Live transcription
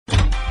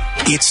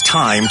It's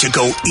time to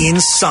go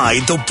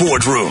inside the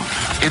boardroom.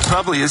 It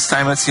probably is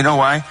timeless. You know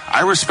why?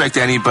 I respect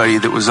anybody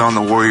that was on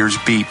the Warriors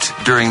beat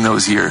during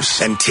those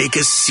years. And take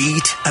a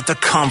seat at the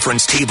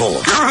conference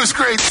table. Guru's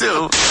great,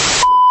 too.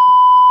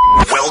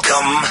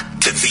 Welcome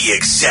to The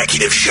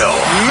Executive Show.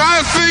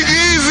 Nothing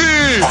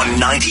easy! On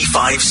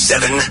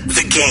 95.7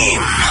 The Game.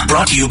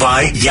 Brought to you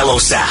by Yellow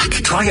Sack.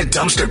 Try a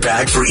dumpster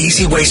bag for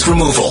easy waste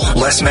removal.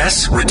 Less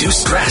mess, reduced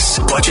stress.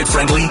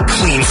 Budget-friendly,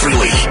 clean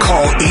freely.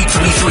 Call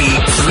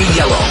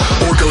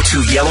 833-3YELLOW or go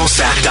to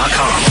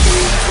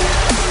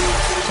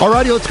yellowsack.com. All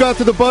righty, let's go out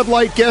to the Bud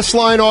Light guest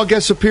line. All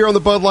guests appear on the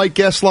Bud Light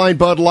guest line.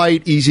 Bud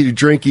Light, easy to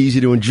drink,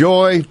 easy to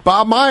enjoy.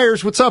 Bob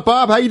Myers, what's up,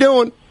 Bob? How you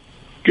doing?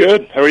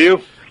 Good. How are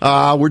you?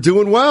 We're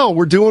doing well.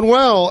 We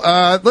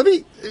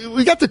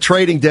got the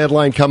trading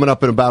deadline coming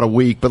up in about a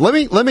week, but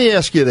let me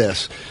ask you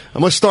this.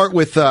 I'm going to start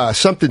with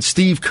something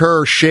Steve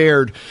Kerr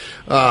shared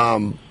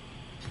in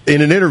an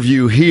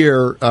interview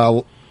here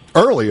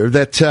earlier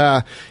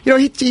that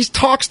he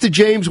talks to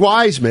James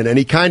Wiseman and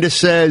he kind of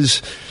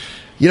says,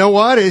 you know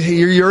what,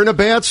 you're in a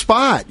bad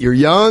spot. You're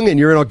young and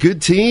you're in a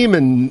good team,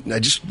 and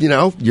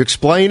you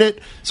explain it.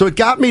 So it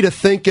got me to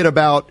thinking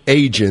about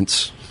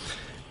agents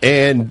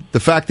and the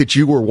fact that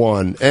you were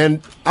one.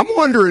 And I'm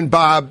wondering,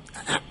 Bob,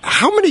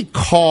 how many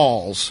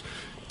calls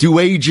do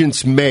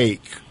agents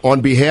make on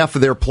behalf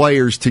of their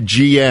players to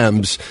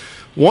GMs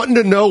wanting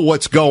to know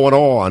what's going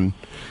on?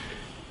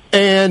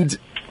 And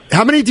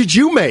how many did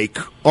you make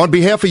on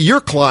behalf of your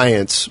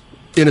clients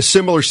in a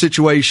similar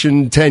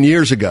situation 10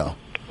 years ago?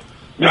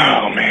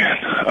 Oh,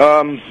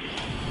 man.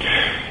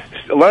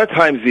 A lot of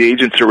times the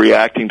agents are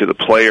reacting to the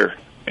player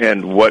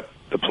and what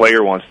the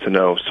player wants to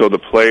know. So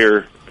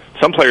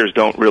some players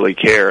don't really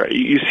care.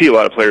 You see a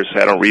lot of players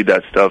say, I don't read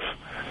that stuff.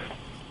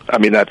 I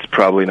mean, that's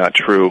probably not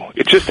true.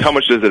 It's just how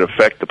much does it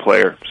affect the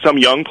player. Some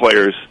young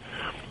players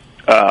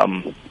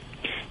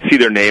see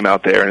their name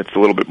out there, and it's a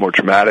little bit more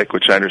traumatic,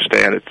 which I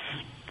understand. It's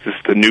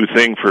just a new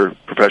thing for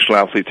professional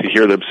athletes to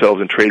hear themselves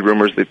in trade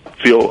rumors. They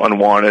feel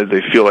unwanted.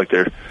 They feel like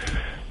they're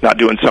not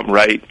doing something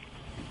right.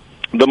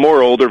 The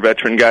more older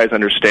veteran guys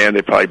understand.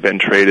 They've probably been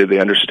traded. They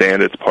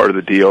understand it's part of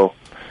the deal.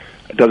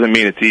 It doesn't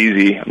mean it's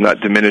easy. I'm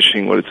not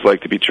diminishing what it's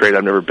like to be traded.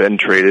 I've never been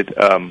traded.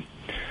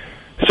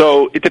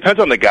 So it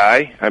depends on the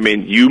guy. I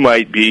mean, you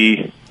might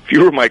be, if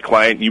you were my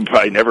client, you'd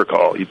probably never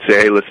call. You'd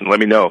say, hey, listen, let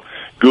me know.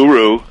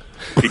 Guru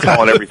be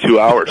calling every 2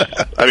 hours.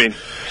 I mean,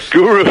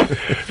 Guru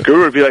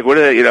would be like, what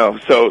are they,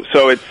 So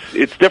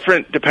it's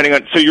different depending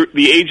on,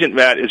 the agent,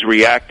 Matt, is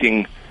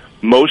reacting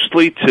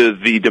mostly to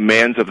the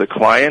demands of the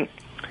client.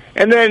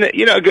 And then,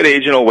 a good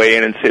agent will weigh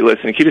in and say,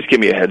 listen, can you just give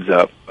me a heads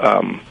up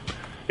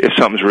if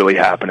something's really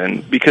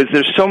happening? Because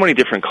there's so many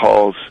different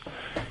calls,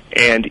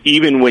 and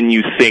even when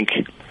you think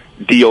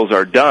deals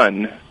are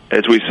done,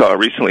 as we saw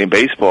recently in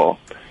baseball,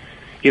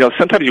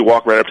 sometimes you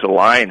walk right up to the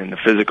line and the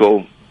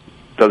physical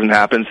doesn't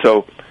happen.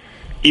 So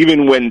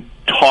even when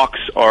talks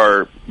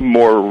are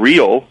more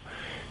real,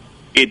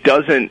 it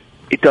doesn't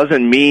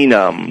mean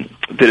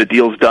that a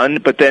deal's done.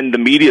 But then the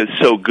media is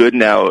so good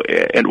now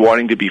and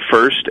wanting to be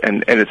first,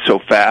 and it's so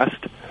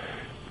fast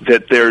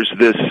that there's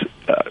this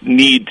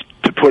need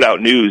to put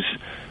out news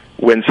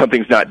when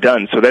something's not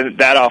done. So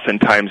that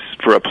oftentimes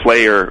for a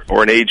player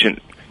or an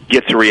agent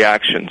gets a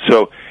reaction.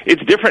 So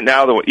it's different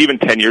now than even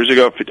 10 years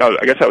ago.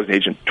 I guess I was an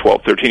agent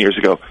 12, 13 years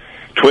ago.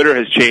 Twitter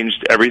has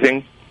changed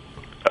everything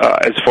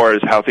as far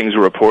as how things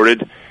are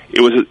reported. It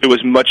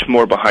was much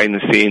more behind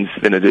the scenes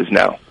than it is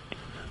now.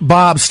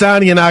 Bob,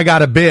 Steiny and I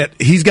got a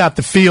bet. He's got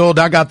the field.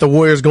 I got the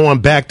Warriors going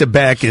back to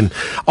back, and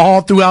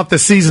all throughout the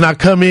season I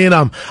come in,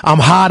 I'm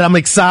hot, I'm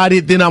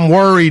excited, then I'm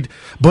worried.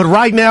 But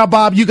right now,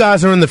 Bob, you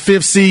guys are in the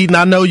 5th seed, and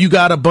I know you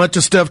got a bunch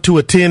of stuff to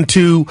attend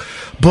to.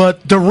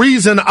 But the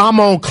reason I'm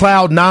on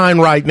cloud 9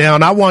 right now,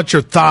 and I want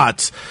your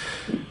thoughts.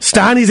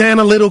 Steiny's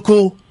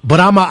analytical,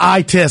 but I'm an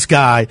eye test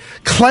guy.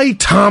 Klay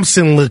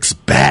Thompson looks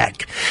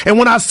back. And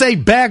when I say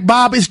back,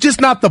 Bob, it's just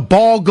not the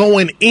ball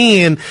going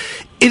in.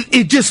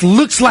 It just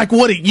looks like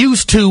what it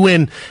used to.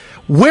 And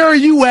where are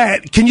you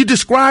at? Can you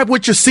describe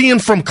what you're seeing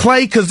from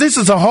Klay? Because this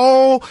is a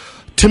whole,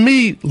 to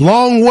me,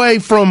 long way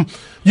from,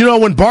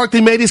 when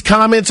Barkley made his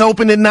comments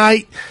opening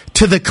night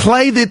to the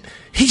Klay that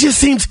he just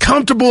seems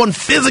comfortable and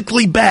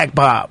physically back,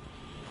 Bob.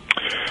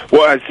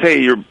 Well, I'd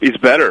say he's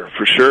better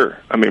for sure.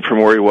 I mean,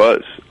 from where he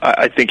was.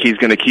 I think he's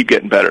going to keep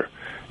getting better.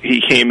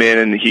 He came in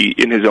and he,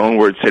 in his own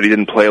words, said he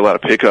didn't play a lot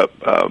of pickup,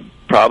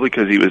 probably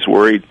because he was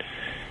worried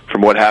from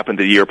what happened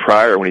the year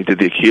prior when he did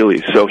the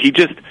Achilles. So he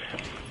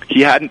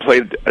hadn't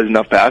played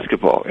enough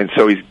basketball, and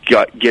so he's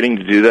getting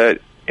to do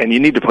that. And you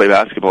need to play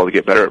basketball to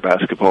get better at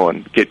basketball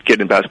and get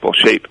in basketball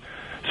shape.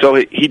 So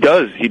he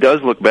does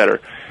look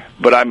better.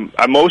 But I'm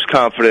most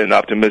confident and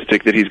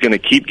optimistic that he's going to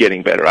keep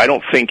getting better. I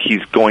don't think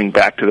he's going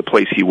back to the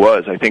place he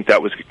was. I think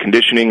that was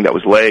conditioning, that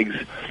was legs,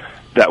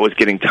 that was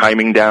getting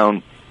timing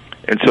down.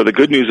 And so the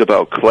good news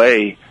about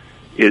Klay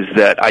is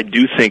that I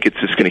do think it's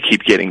just going to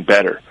keep getting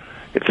better.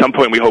 At some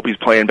point, we hope he's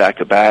playing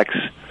back-to-backs.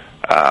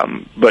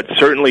 But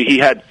certainly he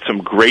had some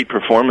great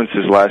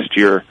performances last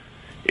year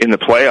in the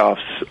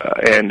playoffs,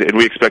 and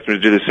we expect them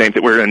to do the same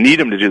thing. We're going to need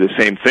them to do the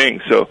same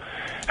thing. So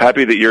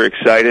happy that you're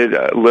excited.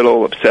 A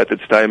little upset that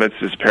Steinmetz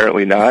is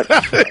apparently not.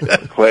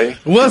 Clay,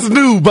 what's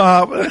new,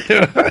 Bob?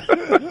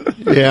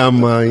 Yeah,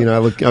 I'm. I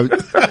don't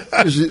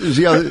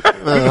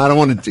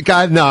want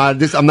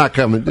to. I'm not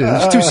coming.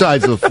 There's two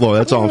sides of the floor.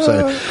 That's all I'm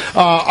saying.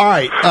 All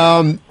right.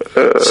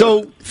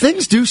 So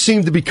things do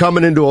seem to be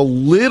coming into a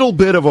little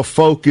bit of a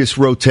focus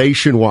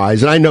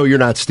rotation-wise, and I know you're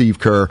not Steve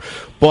Kerr,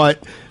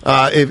 but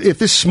if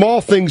this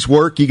small things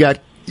work, you got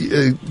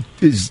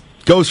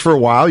goes for a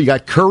while. You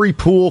got Curry,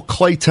 Poole,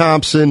 Klay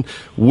Thompson,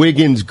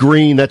 Wiggins,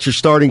 Green. That's your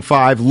starting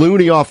five.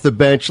 Looney off the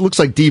bench. Looks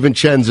like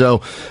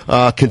DiVincenzo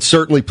can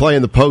certainly play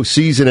in the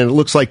postseason, and it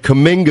looks like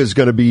Kuminga's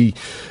going to be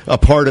a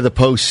part of the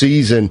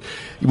postseason.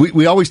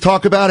 We always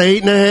talk about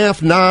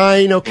 8.5,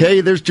 9. Okay,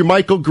 there's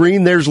JaMychal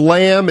Green. There's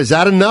Lamb. Is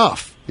that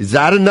enough? Is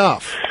that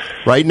enough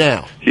right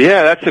now?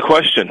 Yeah, that's the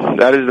question.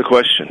 That is the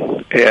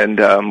question.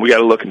 And we got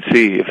to look and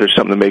see if there's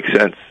something that makes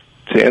sense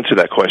to answer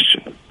that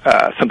question.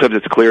 Sometimes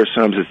it's clear,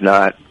 sometimes it's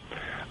not.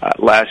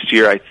 Last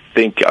year, I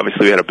think,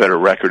 obviously, we had a better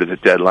record at the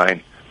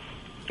deadline.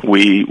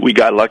 We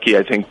got lucky.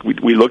 I think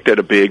we looked at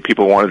a big.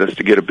 People wanted us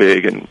to get a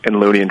big, and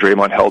Looney and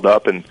Draymond held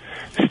up, and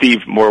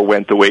Steve Moore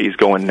went the way he's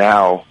going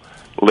now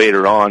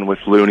later on with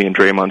Looney and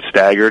Draymond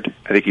staggered.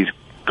 I think he's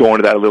going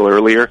to that a little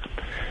earlier.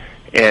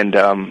 And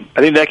I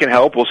think that can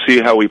help. We'll see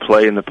how we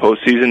play in the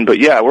postseason. But,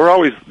 yeah, we're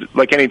always,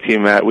 like any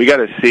team, Matt, we got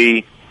to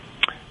see,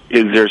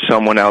 is there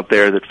someone out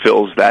there that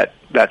fills that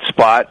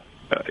spot?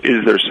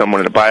 Is there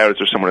someone in a buyout? Is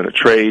there someone in a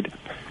trade?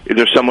 Is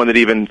there someone that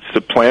even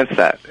supplants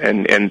that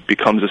and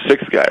becomes a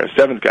sixth guy or a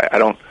seventh guy?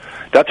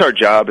 That's our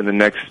job in the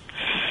next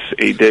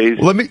 8 days.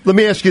 Let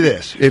me ask you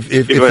this: if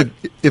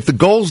the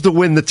goal's to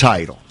win the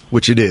title,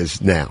 which it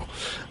is now,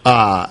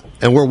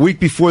 and we're a week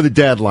before the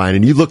deadline,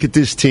 and you look at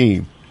this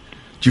team,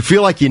 do you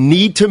feel like you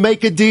need to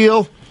make a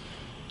deal,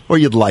 or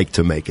you'd like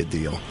to make a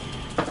deal?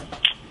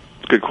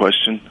 Good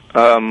question.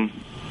 Can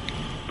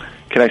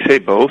I say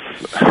both?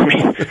 I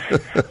mean,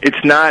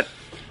 it's not.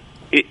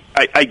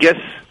 I guess.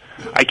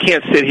 I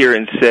can't sit here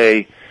and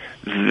say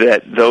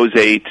that those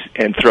 8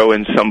 and throw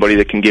in somebody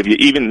that can give you,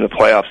 even in the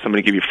playoffs,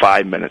 somebody give you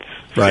 5 minutes,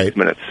 6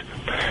 minutes,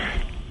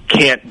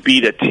 can't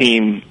beat a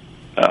team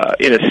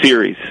in a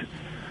series.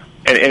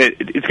 And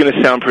it's going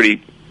to sound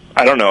pretty,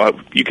 I don't know,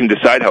 you can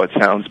decide how it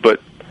sounds, but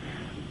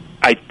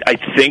I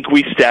think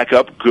we stack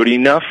up good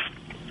enough,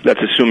 that's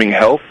assuming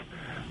health,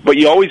 but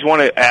you always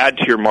want to add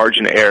to your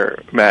margin of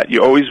error, Matt.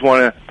 You always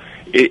want to,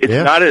 it's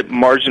not a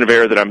margin of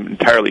error that I'm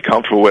entirely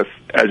comfortable with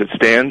as it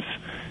stands.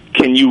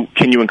 Can you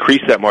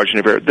increase that margin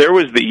of error? There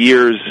was the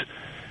years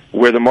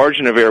where the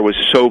margin of error was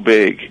so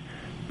big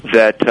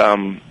that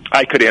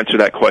I could answer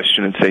that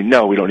question and say,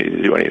 no, we don't need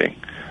to do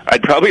anything.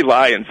 I'd probably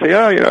lie and say,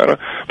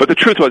 but the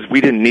truth was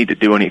we didn't need to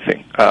do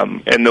anything.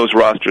 And those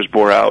rosters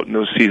bore out and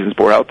those seasons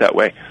bore out that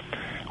way.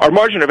 Our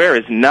margin of error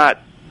is not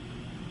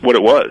what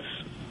it was.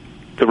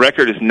 The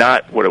record is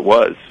not what it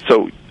was.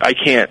 So I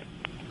can't,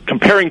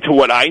 comparing to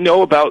what I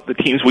know about the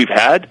teams we've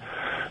had,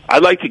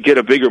 I'd like to get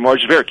a bigger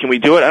margin of error. Can we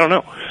do it? I don't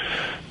know.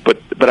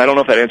 But I don't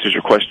know if that answers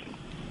your question.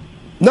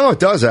 No, it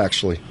does,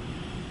 actually.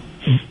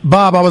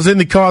 Bob, I was in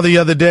the car the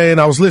other day, and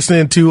I was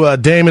listening to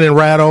Damon and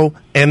Ratto,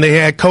 and they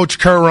had Coach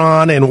Kerr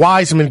on, and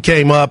Wiseman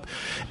came up,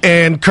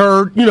 and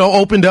Kerr,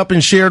 opened up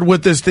and shared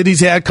with us that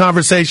he's had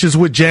conversations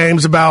with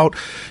James about,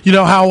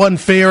 how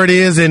unfair it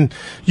is and,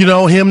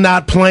 him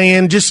not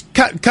playing, just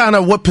kind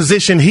of what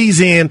position he's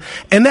in.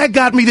 And that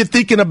got me to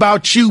thinking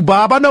about you,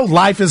 Bob. I know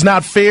life is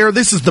not fair.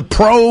 This is the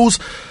pros.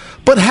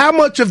 But how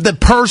much of the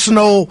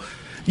personal,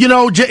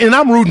 and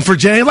I'm rooting for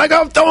James. Like,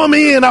 I'll throw him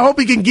in. I hope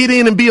he can get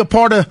in and be a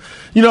part of,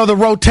 the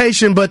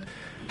rotation. But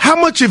how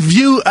much of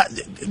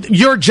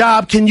your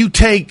job can you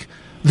take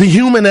the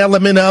human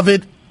element of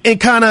it and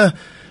kind of,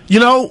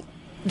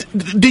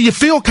 do you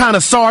feel kind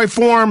of sorry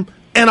for him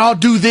and I'll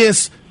do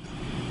this?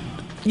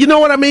 You know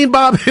what I mean,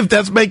 Bob? If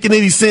that's making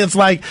any sense.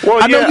 Like,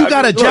 I know you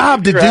got a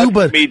job to do,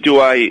 but do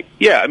I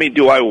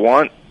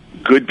want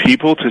good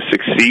people to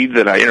succeed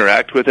that I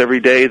interact with every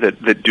day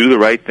that do the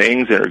right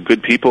things and are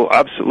good people?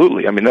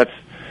 Absolutely. I mean,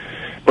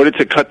 but it's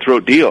a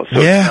cutthroat deal. So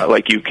it's not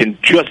like you can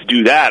just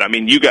do that. I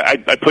mean,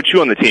 I put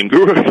you on the team.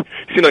 Guru, you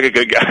seem like a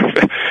good guy.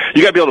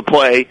 You got to be able to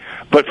play.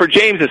 But for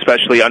James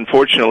especially,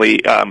 unfortunately,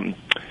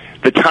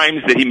 the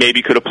times that he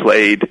maybe could have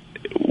played,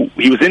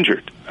 he was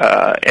injured.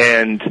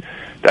 And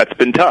that's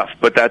been tough.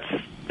 But that's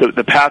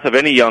the path of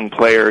any young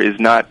player is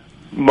not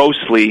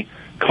mostly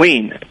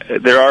clean.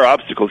 There are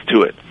obstacles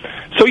to it.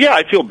 So,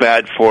 I feel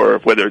bad for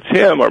whether it's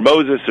him or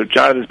Moses or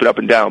Jonathan's been up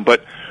and down,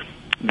 but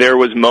there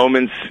was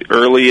moments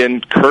early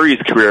in Curry's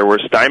career where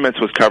Steinmetz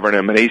was covering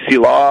him and AC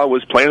Law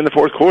was playing in the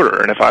fourth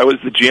quarter. And if I was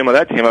the GM of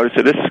that team, I would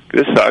have said,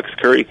 this sucks.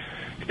 Curry's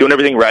doing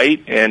everything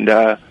right, and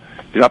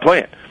he's not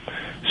playing.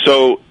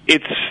 So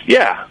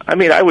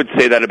I would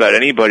say that about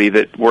anybody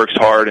that works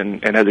hard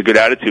and has a good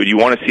attitude. You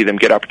want to see them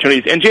get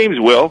opportunities, and James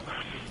will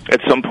at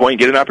some point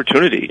get an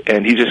opportunity,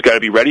 and he's just got to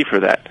be ready for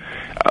that.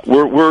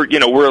 We're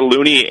a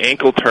Looney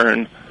ankle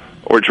turn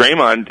or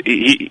Draymond.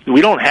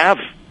 We don't have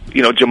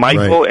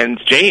JaMychal and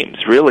James,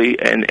 really,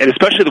 and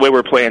especially the way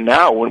we're playing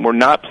now, when we're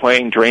not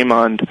playing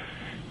Draymond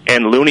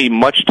and Looney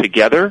much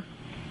together.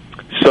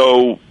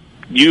 So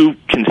you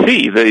can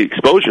see the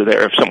exposure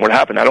there if something were to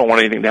happen. I don't want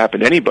anything to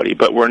happen to anybody,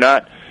 but we're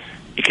not.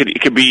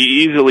 It could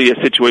be easily a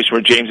situation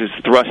where James is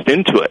thrust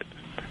into it,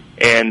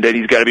 and that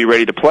he's got to be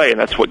ready to play, and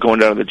that's what going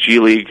down to the G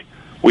League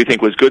we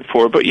think was good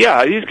for. But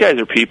yeah, these guys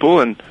are people,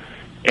 and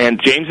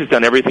James has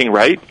done everything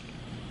right.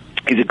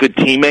 He's a good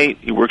teammate.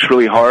 He works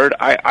really hard.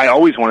 I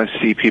always want to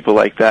see people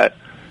like that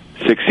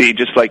succeed,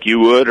 just like you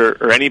would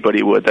or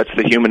anybody would. That's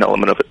the human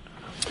element of it.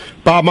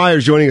 Bob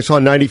Myers joining us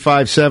on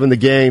 95.7 The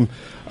Game.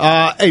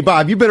 Hey,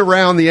 Bob, you've been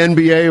around the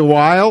NBA a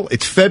while.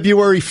 It's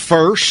February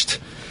 1st,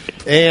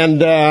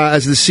 and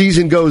as the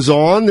season goes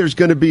on, there's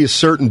going to be a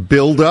certain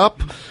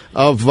buildup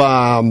of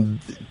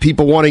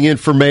people wanting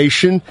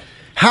information.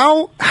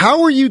 How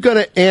are you going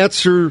to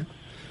answer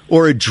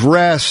or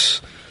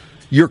address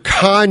your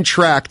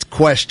contract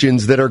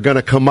questions that are going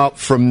to come up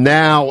from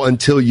now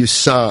until you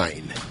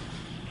sign?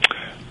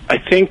 I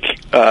think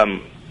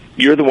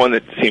you're the one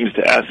that seems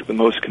to ask the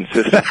most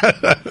consistent.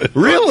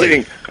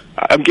 Really?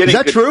 I'm getting Is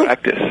that good true?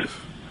 practice.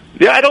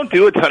 Yeah, I don't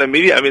do a ton of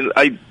media. I mean,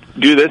 I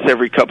do this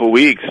every couple of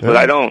weeks, but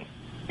I don't.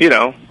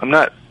 I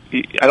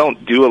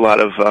don't do a lot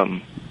of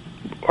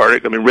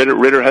articles. I mean,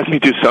 Ritter has me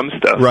do some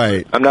stuff.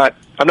 Right.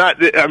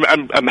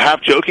 I'm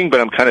half joking, but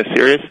I'm kind of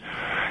serious.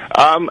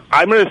 I'm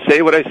going to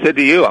say what I said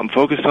to you. I'm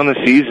focused on the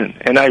season,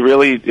 and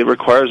it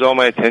requires all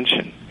my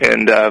attention,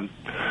 and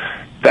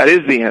that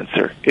is the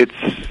answer. It's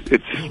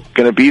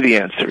going to be the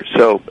answer.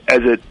 So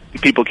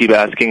people keep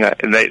asking,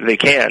 and they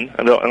can.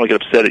 I don't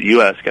get upset at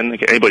you asking.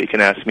 Anybody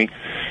can ask me,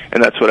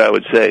 and that's what I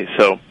would say.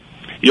 So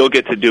you'll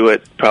get to do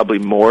it probably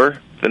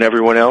more than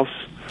everyone else.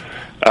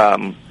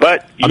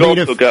 But you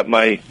also got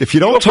my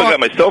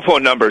cell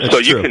phone number, so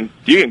you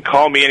can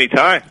call me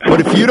anytime.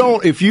 But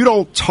if you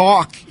don't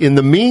talk in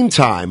the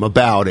meantime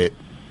about it,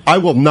 I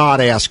will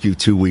not ask you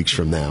 2 weeks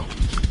from now.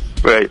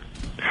 Right.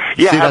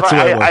 Yeah.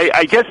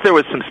 I guess there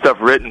was some stuff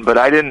written, but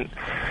I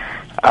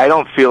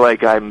don't feel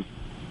like I'm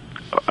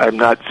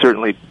not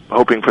certainly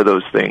hoping for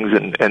those things,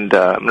 and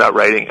I'm not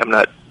writing. I'm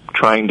not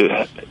trying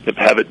to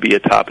have it be a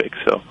topic.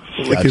 So.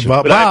 Gotcha.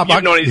 Bob,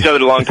 you've known each other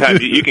a long time.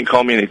 You can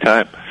call me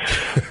anytime.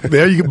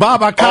 There you go,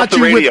 Bob. I caught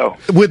you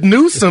with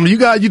Newsom. You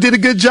did a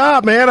good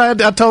job, man.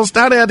 I told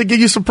Stoney I had to give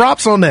you some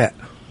props on that.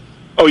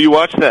 Oh, you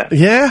watched that?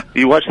 Yeah.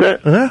 You watched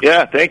that? Uh-huh.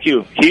 Yeah. Thank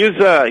you. He was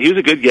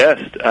a good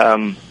guest.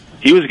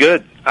 He was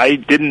good. I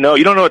didn't know.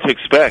 You don't know what to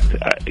expect.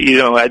 I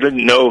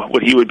didn't know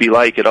what he would be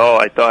like at all.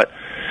 I thought,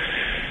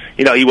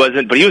 he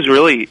wasn't, but he was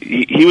really.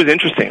 He was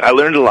interesting. I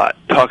learned a lot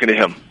talking to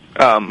him.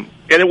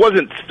 And it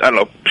wasn't, I don't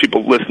know,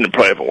 people listening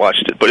probably haven't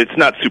watched it, but it's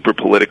not super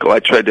political.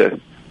 I tried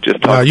to just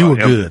talk about you were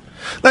him.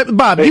 Good.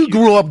 Bob, you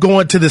grew up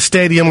going to the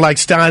stadium like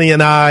Stoney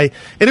and I,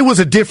 and it was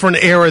a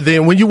different era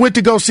then. When you went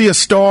to go see a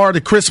star,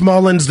 the Chris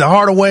Mullins, the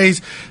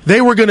Hardaways,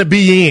 they were going to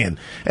be in.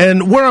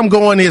 And where I'm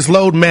going is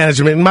load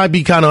management. It might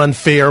be kind of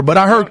unfair, but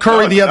I heard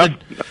Curry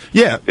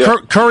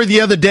Curry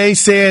the other day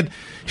said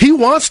he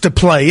wants to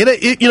play.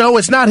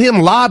 It's not him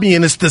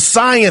lobbying. It's the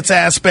science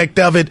aspect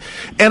of it.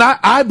 And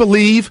I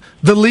believe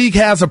the league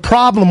has a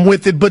problem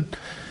with it. But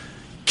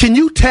can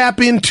you tap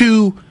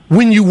into,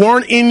 when you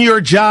weren't in your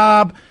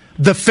job,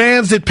 the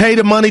fans that pay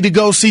the money to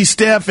go see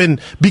Steph, and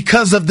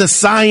because of the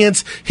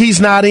science, he's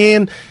not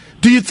in?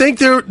 Do you think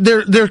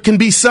there can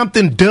be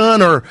something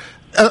done, or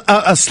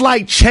a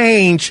slight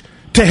change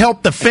to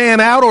help the fan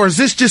out? Or is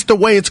this just the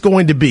way it's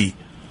going to be?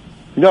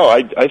 No,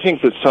 I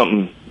think that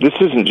this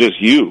isn't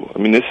just you. I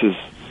mean, this is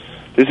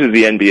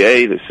the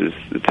NBA. This is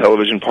the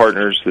television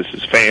partners. This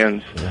is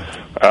fans.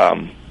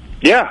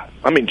 Yeah.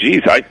 I mean,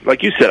 geez,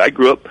 like you said, I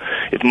grew up,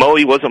 if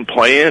Mully wasn't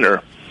playing,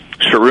 or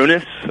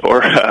Sharunas,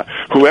 or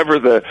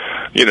whoever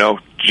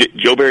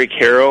Joe Barry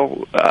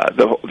Carroll,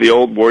 the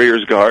old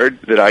Warriors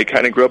guard that I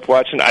kind of grew up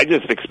watching, I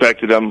just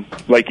expected them,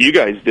 like you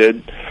guys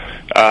did,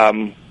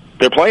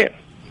 they're playing.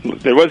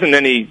 There wasn't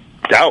any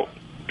doubt.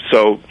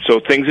 So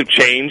things have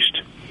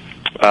changed.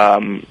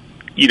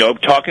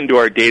 Talking to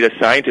our data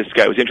scientist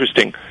guy was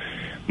interesting.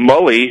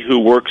 Mully, who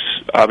works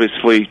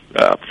obviously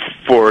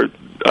for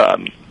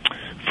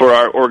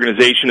our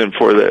organization and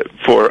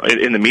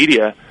in the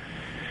media,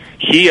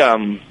 he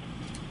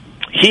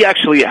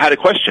actually had a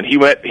question. He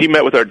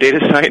met with our data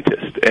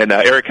scientist, and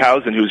Eric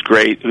Housen, who's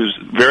great, who's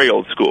very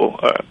old school.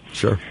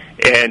 Sure.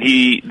 And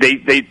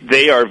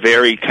they are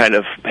very kind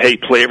of, hey,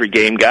 play every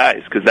game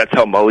guys, because that's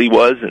how Mully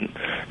was, and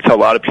it's how a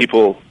lot of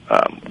people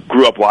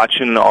grew up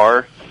watching and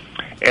are.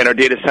 And our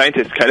data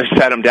scientist kind of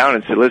sat him down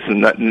and said,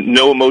 listen,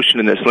 no emotion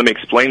in this. Let me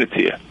explain it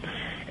to you.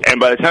 And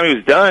by the time he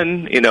was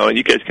done, and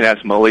you guys can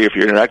ask Mully if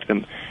you're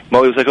interacting with him,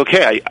 Mully was like,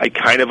 okay, I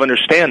kind of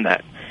understand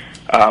that.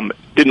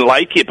 Didn't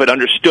like it, but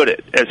understood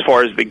it. As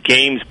far as the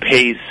game's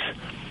pace,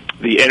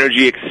 the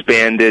energy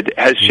expanded,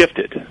 has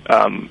shifted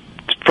from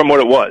what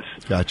it was.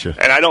 Gotcha.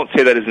 And I don't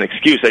say that as an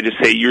excuse. I just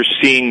say you're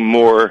seeing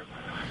more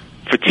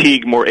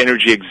fatigue, more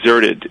energy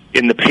exerted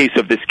in the pace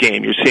of this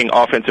game. You're seeing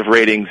offensive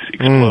ratings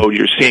explode.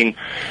 You're seeing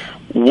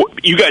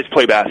you guys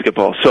play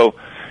basketball, so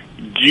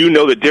do you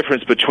know the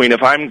difference between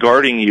if I'm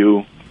guarding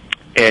you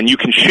and you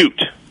can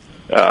shoot,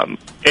 and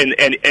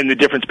the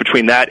difference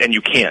between that and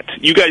you can't?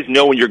 You guys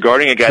know when you're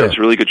guarding a guy that's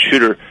a really good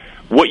shooter,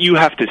 what you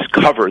have to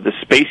cover, the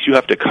space you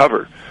have to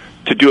cover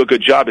to do a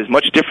good job is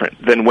much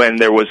different than when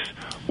there was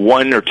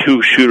one or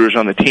two shooters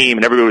on the team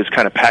and everybody was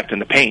kind of packed in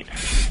the paint.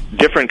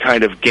 Different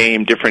kind of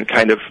game, different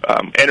kind of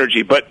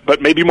energy,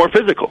 but maybe more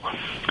physical.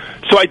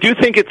 So I do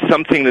think it's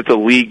something that the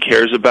league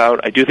cares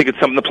about. I do think it's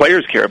something the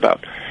players care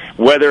about.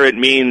 Whether it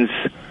means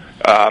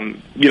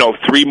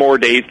 3 more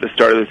days at the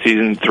start of the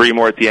season, 3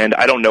 more at the end,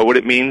 I don't know what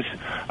it means.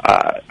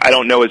 I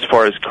don't know as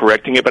far as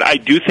correcting it, but I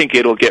do think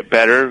it'll get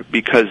better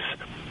because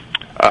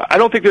I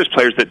don't think there's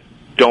players that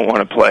don't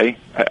want to play.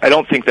 I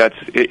don't think that's,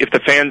 if the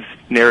fans'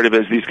 narrative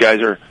is these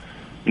guys are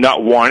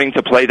not wanting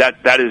to play,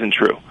 that isn't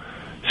true.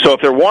 So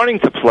if they're wanting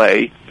to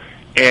play,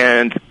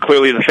 and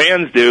clearly the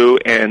fans do,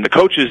 and the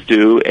coaches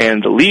do,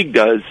 and the league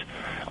does,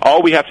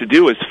 all we have to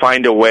do is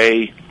find a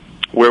way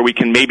where we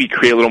can maybe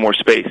create a little more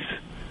space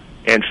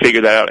and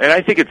figure that out. And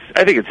I think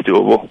it's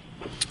doable.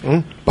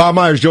 Bob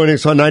Myers joining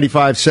us on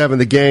 95.7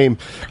 The Game.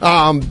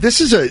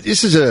 This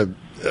is a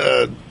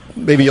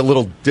maybe a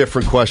little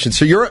different question.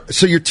 So you're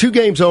 2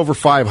 games over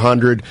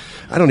 500.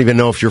 I don't even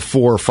know if you're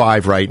 4 or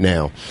 5 right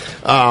now.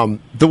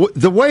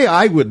 The way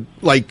I would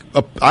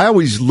I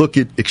always look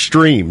at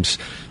extremes.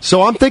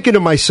 So I'm thinking to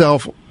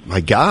myself,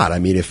 my God, I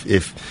mean,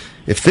 if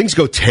things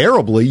go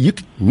terribly, you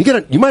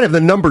might have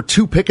the number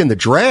 2 pick in the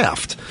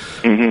draft,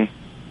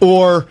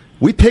 or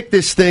we pick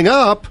this thing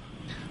up.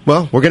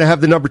 Well, we're going to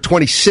have the number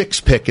 26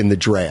 pick in the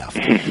draft.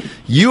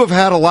 You have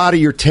had a lot of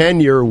your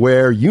tenure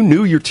where you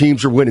knew your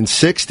teams were winning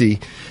 60,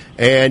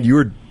 and you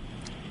were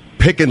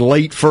picking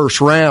late first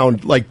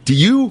round. Like, do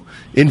you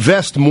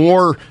invest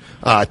more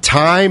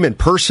time and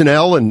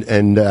personnel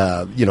and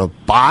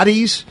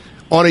bodies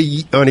on a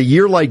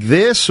year like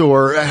this,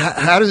 or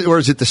or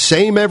is it the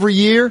same every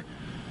year?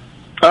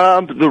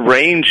 The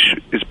range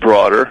is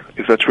broader,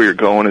 if that's where you're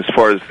going as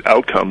far as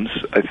outcomes.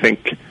 I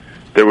think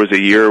there was a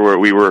year where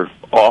we were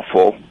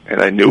awful,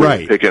 and I knew we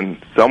were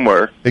picking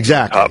somewhere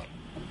top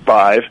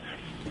 5.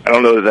 I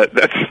don't know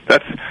that's.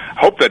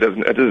 I hope that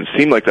doesn't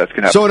seem like that's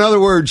going to happen. So in other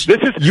words,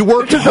 you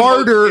worked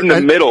harder in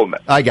the middle.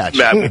 I got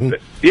you.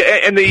 Yeah,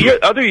 and the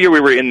other year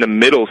we were in the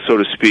middle, so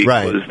to speak,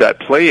 was that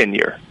play-in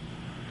year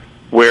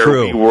where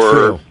we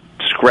were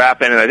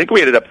scrapping, and I think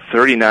we ended up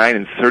 39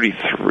 and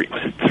 33.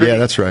 Was it 30? Yeah,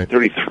 that's right.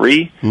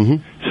 33.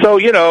 Mm-hmm.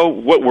 So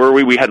what were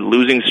we? We had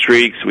losing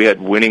streaks, we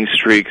had winning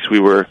streaks, we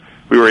were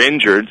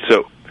injured,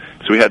 so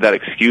we had that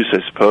excuse, I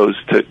suppose,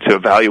 to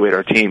evaluate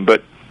our team.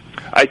 But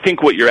I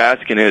think what you're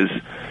asking is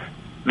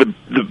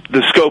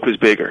the scope is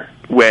bigger.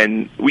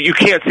 When you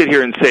can't sit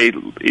here and say,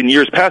 in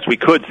years past we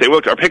could say,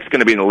 look, our pick's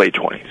going to be in the late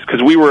 20s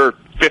because we were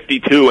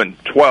 52 and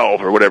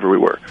 12 or whatever we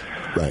were.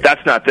 Right.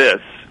 That's not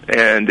this,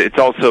 and it's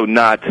also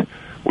not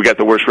we got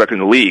the worst record in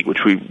the league,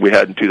 which we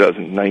had in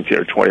 2019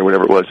 or 20 or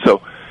whatever it was.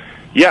 So,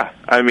 yeah,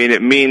 I mean,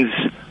 it means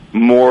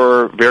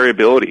more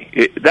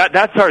variability.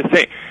 That's our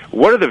thing.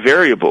 What are the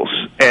variables?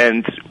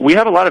 And we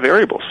have a lot of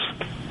variables.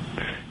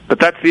 But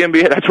that's the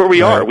NBA. That's where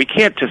we are. We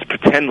can't just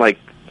pretend like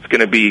it's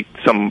going to be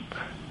some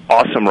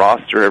awesome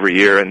roster every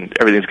year and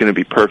everything's going to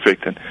be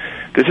perfect. And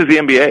this is the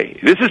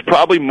NBA. This is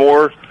probably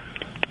more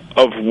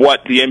of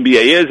what the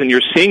NBA is, and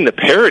you're seeing the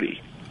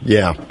parity.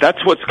 Yeah.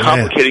 That's what's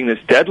complicating this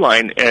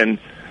deadline. And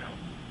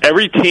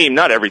every team,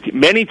 not every team,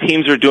 many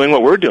teams are doing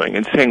what we're doing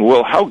and saying,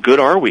 well, how good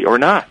are we or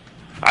not?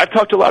 I've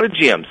talked to a lot of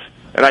GMs,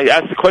 and I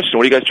asked the question,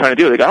 what are you guys trying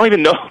to do? Like, I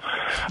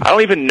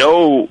don't even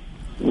know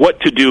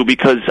what to do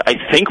because I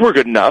think we're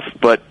good enough,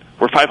 but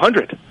we're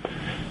 500.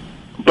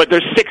 But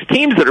there's 6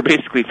 teams that are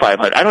basically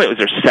 500. I don't know, is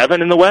there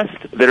 7 in the West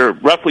that are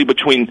roughly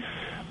between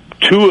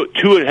 2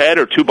 ahead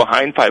or 2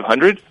 behind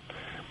 500?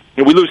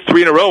 If we lose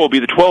 3 in a row, we'll be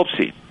the 12th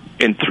seed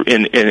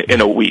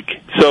in a week.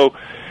 So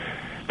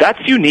that's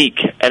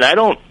unique, and I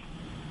don't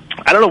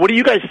know. What do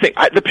you guys think?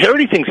 The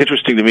parity thing's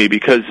interesting to me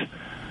because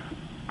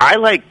I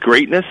like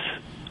greatness,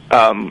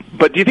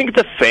 but do you think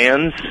the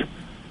fans,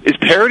 is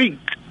parity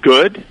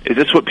good? Is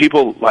this what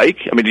people like?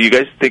 I mean, do you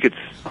guys think is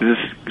this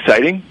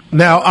exciting?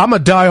 Now, I'm a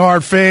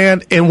diehard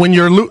fan, and when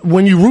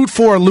you root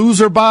for a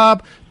loser,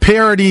 Bob,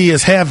 parity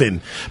is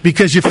heaven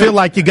because you feel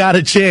like you got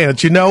a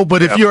chance,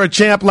 But if you're a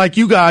champ like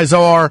you guys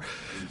are,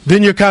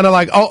 then you're kind of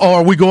like,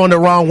 are we going the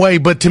wrong way?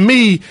 But to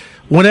me,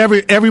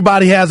 whenever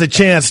everybody has a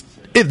chance,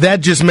 that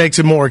just makes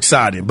it more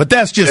exciting. But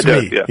that's just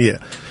me. Yeah.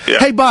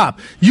 Hey, Bob,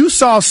 you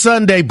saw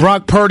Sunday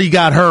Brock Purdy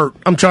got hurt.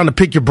 I'm trying to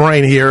pick your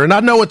brain here. And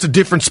I know it's a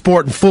different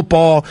sport in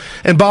football.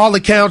 And by all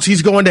accounts,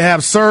 he's going to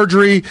have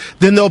surgery.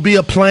 Then there'll be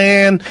a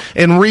plan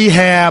and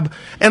rehab.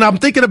 And I'm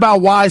thinking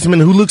about Wiseman,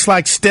 who looks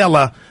like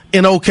Stella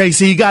in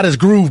OKC. He got his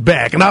groove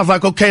back. And I was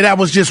like, okay, that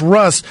was just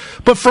rust.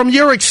 But from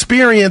your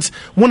experience,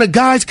 when a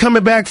guy's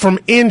coming back from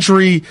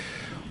injury,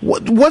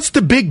 what's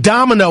the big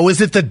domino? Is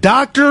it the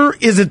doctor?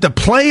 Is it the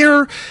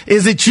player?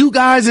 Is it you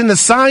guys in the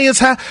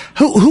science?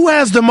 Who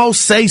has the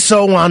most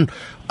say-so on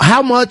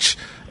how much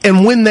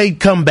and when they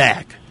come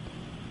back?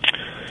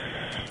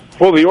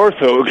 Well, the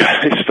ortho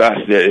guy is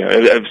fascinating.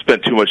 I've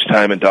spent too much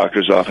time in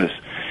doctor's office.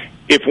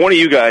 if one of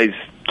you guys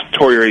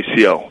tore your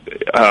ACL,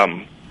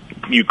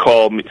 you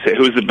call me, say,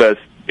 who's the best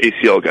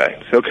ACL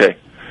guy? Say, okay,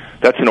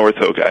 that's an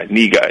ortho guy,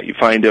 knee guy. You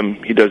find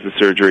him, he does the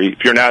surgery.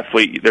 If you're an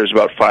athlete, there's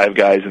about 5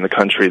 guys in the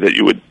country that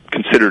you would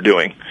consider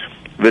doing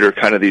that are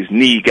kind of these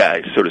knee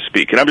guys, so to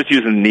speak. And I'm just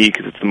using knee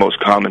because it's the most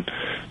common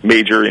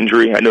major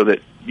injury. I know that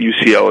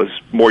UCL is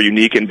more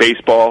unique in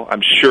baseball.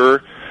 I'm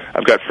sure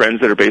I've got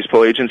friends that are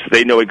baseball agents.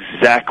 They know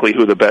exactly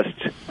who the best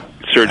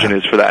surgeon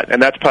is for that.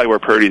 And that's probably where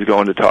Purdy's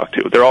going to talk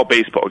to. They're all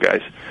baseball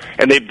guys.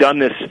 And they've done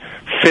this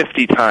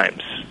 50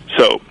 times.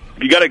 So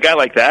if you got a guy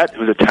like that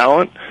who's a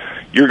talent,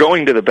 you're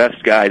going to the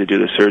best guy to do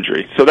the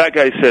surgery. So that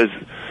guy says,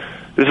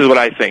 this is what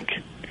I think.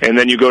 And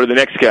then you go to the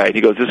next guy, and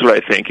he goes, this is what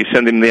I think. You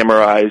send him the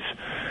MRIs.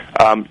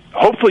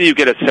 Hopefully you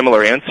get a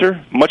similar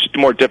answer. Much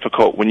more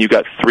difficult when you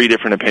got 3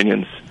 different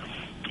opinions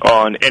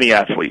on any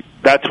athlete.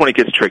 That's when it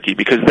gets tricky,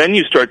 because then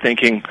you start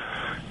thinking,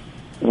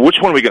 which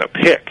one are we going to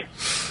pick?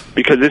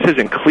 Because this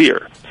isn't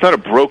clear. It's not a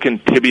broken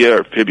tibia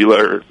or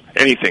fibula or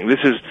anything.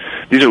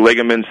 These are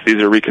ligaments,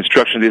 these are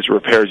reconstructions, these are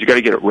repairs. You got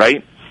to get it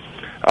right.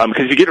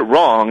 Because if you get it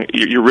wrong,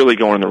 you're really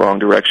going in the wrong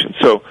direction.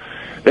 So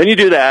then you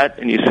do that,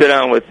 and you sit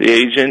down with the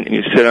agent, and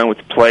you sit down with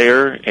the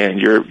player, and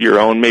your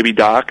own maybe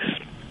docs,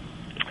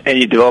 and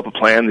you develop a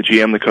plan, the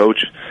GM, the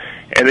coach,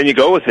 and then you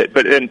go with it.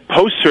 But then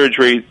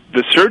post-surgery,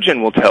 the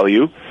surgeon will tell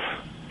you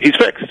he's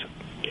fixed,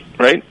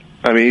 right?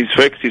 I mean, he's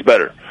fixed, he's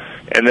better.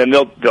 And then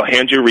they'll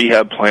hand you a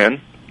rehab plan,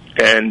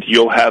 and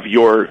you'll have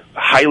your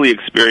highly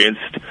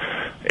experienced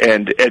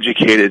and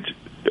educated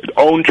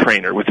own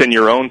trainer within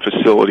your own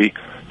facility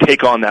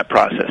take on that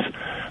process.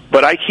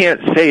 But I can't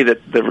say that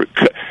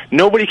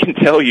nobody can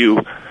tell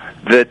you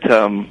that,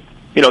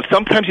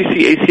 sometimes you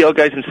see ACL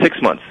guys in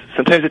 6 months.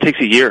 Sometimes it takes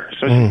a year,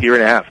 sometimes a year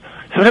and a half.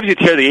 Sometimes you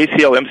tear the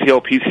ACL,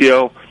 MCL,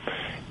 PCL,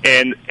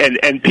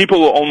 and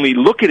people will only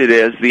look at it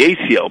as the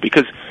ACL,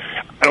 because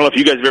I don't know if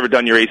you guys have ever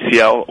done your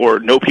ACL or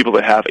know people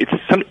that have. If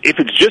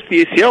it's just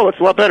the ACL, it's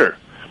a lot better.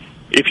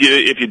 If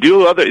you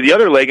do the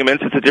other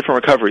ligaments, it's a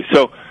different recovery.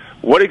 So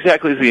what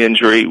exactly is the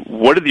injury?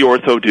 What did the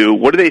ortho do?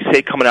 What do they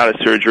say coming out of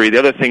surgery? The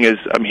other thing is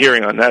I'm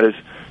hearing on that is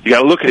you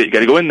got to look at it. You got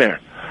to go in there.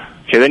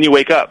 Okay, then you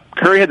wake up.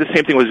 Curry had the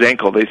same thing with his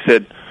ankle. They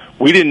said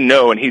we didn't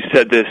know, and he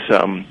said this,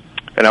 and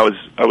I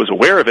was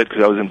aware of it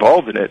because I was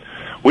involved in it.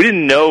 We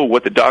didn't know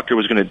what the doctor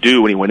was going to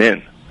do when he went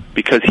in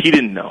because he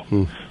didn't know.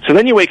 So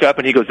then you wake up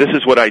and he goes, "This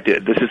is what I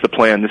did. This is the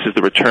plan. This is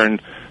the return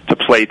to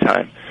play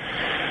time."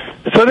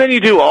 So then you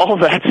do all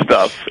that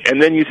stuff,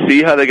 and then you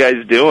see how the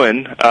guy's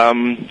doing,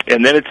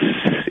 and then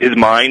it's his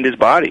mind, his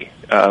body.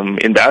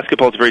 In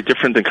basketball, it's very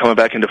different than coming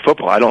back into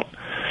football. I don't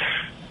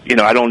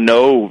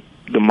know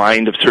the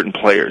mind of certain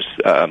players,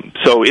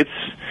 so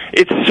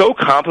it's so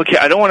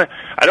complicated. I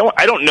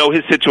don't know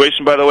his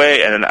situation, by the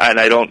way, and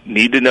I don't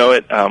need to know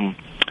it.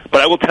 But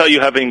I will tell you,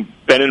 having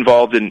been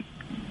involved in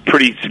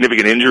pretty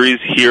significant injuries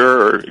here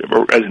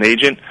or as an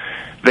agent,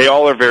 they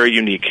all are very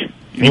unique.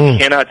 You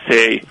cannot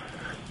say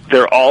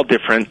they're all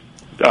different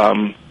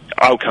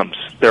outcomes.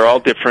 They're all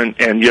different,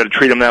 and you got to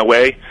treat them that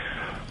way.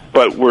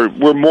 But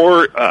we're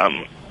more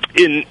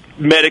in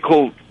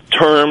medical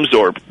terms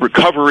or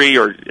recovery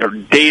or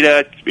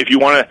data. If you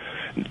want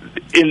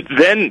to,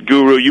 then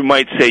Guru, you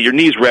might say your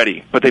knee's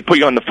ready, but they put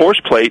you on the force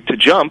plate to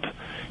jump,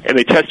 and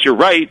they test your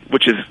right,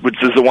 which is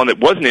the one that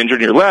wasn't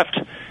injured, and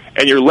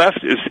your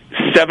left, is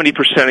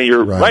 70% of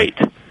your right.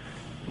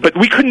 But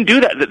we couldn't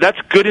do that. That's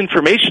good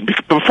information.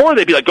 Before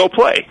they'd be like, "Go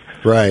play."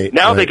 Right.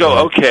 Now they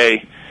go,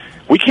 "Okay,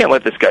 we can't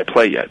let this guy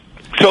play yet."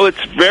 So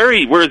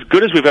we're as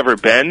good as we've ever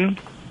been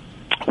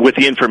with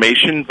the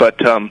information, but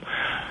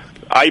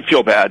I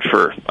feel bad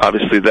for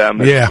obviously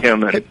them and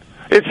him. And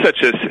it's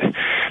such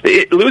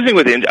losing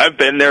with injury. I've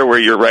been there where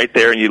you're right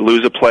there and you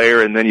lose a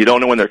player and then you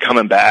don't know when they're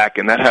coming back,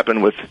 and that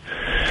happened with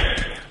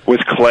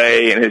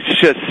Clay, and it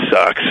just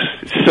sucks.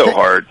 It's so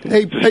hard.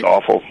 It's just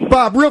awful.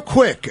 Bob, real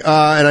quick,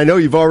 and I know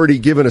you've already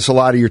given us a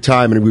lot of your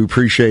time, and we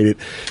appreciate it.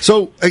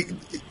 So,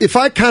 if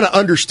I kind of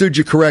understood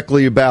you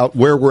correctly about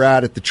where we're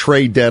at the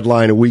trade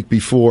deadline a week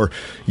before,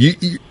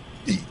 you've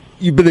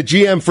been the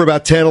GM for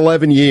about 10,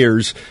 11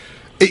 years.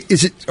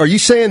 Are you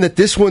saying that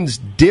this one's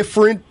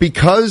different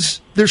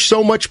because there's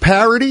so much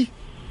parity?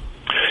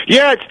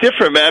 Yeah, it's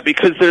different, Matt,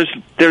 because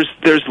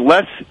there's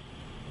less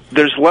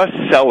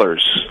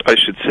sellers, I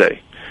should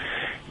say.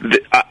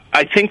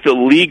 I think the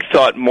league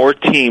thought more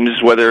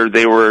teams, whether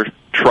they were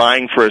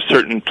trying for a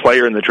certain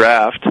player in the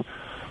draft,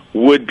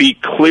 would be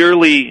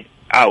clearly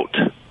out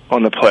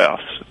on the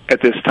playoffs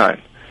at this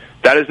time.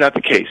 That is not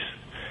the case.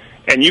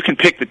 And you can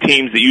pick the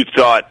teams that you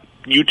thought,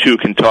 you two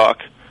can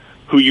talk,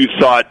 who you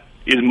thought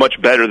is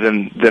much better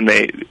than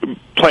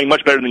playing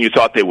much better than you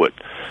thought they would.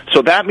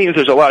 So that means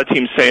there's a lot of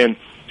teams saying,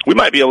 we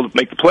might be able to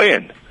make the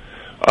play-in.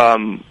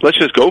 Let's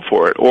just go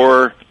for it.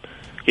 Or,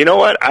 you know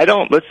what?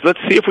 Let's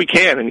see if we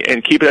can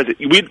and keep it as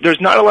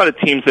there's not a lot of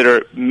teams that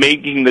are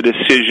making the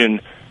decision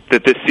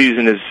that this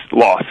season is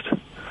lost.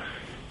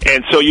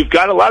 And so you've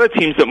got a lot of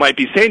teams that might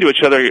be saying to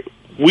each other,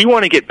 we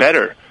want to get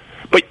better.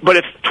 But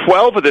if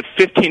 12 of the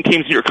 15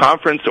 teams in your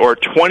conference or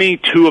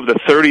 22 of the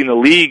 30 in the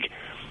league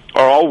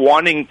are all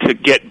wanting to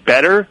get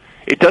better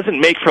it doesn't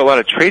make for a lot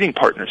of trading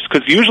partners.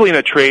 Because usually in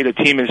a trade, a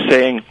team is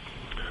saying,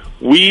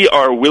 we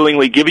are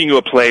willingly giving you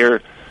a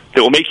player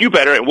that will make you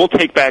better, and we'll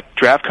take back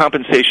draft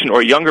compensation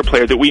or a younger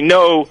player that we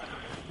know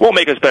won't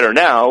make us better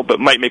now, but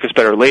might make us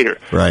better later.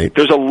 Right.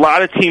 There's a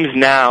lot of teams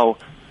now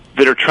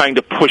that are trying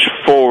to push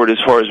forward as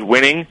far as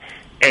winning,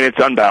 and it's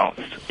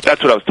unbalanced.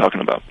 That's what I was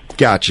talking about.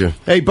 Gotcha.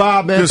 Hey,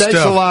 Bob, man, thanks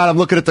a lot. I'm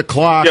looking at the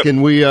clock,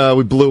 and we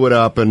blew it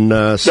up, and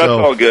so that's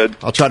all good.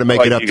 I'll try to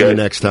make it up to you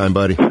next time,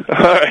 buddy. All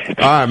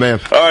right, man.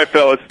 All right,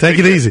 fellas. Take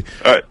it easy.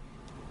 All right.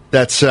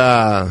 That's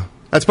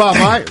Bob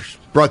Myers,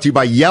 brought to you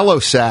by Yellow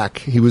Sack.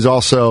 He was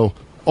also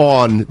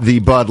on the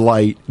Bud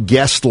Light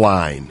guest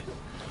line.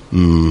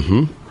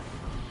 Mm-hmm.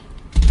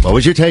 What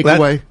was your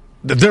takeaway?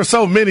 There's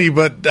so many,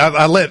 but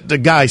I let the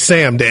guy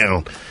Sam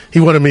down.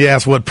 He wanted me to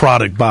ask what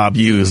product Bob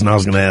used, and I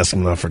was going to ask him,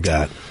 and I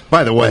forgot.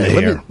 By the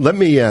way, let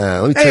me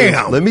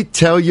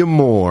tell you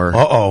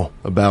more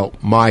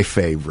about my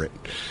favorite.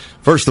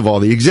 First of all,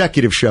 the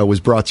executive show was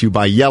brought to you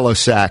by Yellow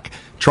Sack.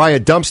 Try a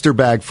dumpster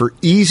bag for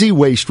easy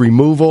waste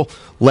removal,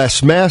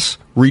 less mess,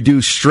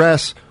 reduce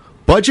stress,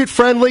 budget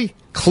friendly,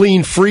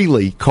 clean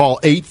freely. Call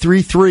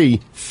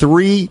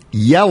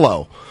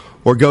 833-3YELLOW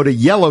or go to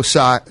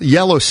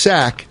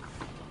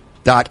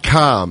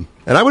yellowsack.com.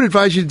 And I would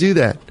advise you to do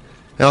that.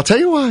 And I'll tell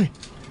you why.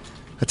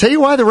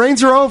 The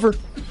rains are over.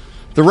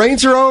 The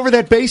rains are over.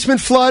 That basement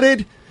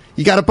flooded.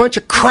 You got a bunch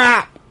of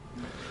crap.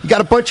 You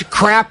got a bunch of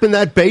crap in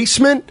that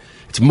basement.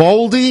 It's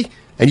moldy,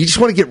 and you just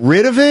want to get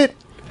rid of it.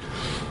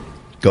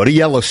 Go to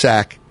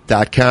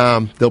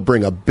yellowsack.com. They'll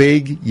bring a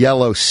big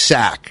yellow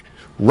sack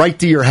right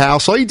to your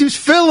house. All you do is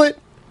fill it.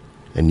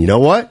 And you know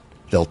what?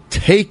 They'll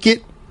take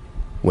it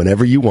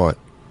whenever you want.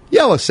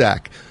 Yellow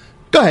Sack.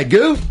 Go ahead,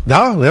 Goo.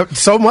 No,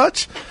 so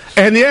much.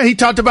 And, yeah, he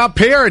talked about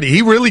parity.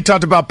 He really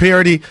talked about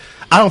parity.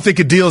 I don't think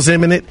a deal's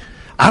imminent.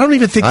 I don't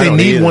even think they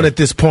need one at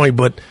this point,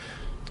 but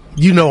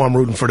you know I'm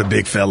rooting for the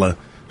big fella.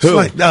 Who?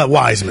 Like,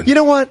 Wiseman. You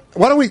know what?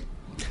 Why don't we...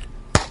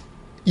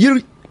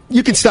 You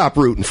can stop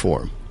rooting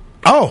for him.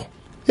 Oh.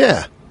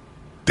 Yeah.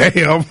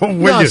 Damn.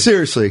 No,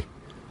 seriously.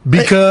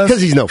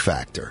 Because he's no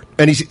factor.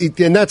 And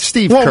that's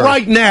Steve Kerr. Well,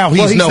 right now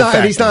he's no factor.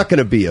 And he's not going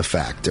to be a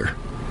factor.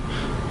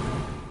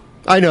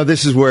 I know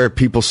this is where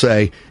people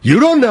say, you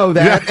don't know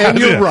that, and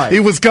you're right.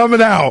 He was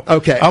coming out.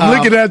 Okay. I'm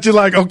looking at you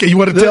like, okay, you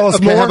want to tell us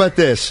more? How about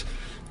this?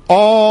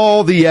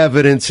 All the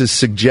evidence is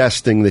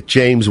suggesting that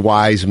James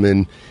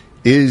Wiseman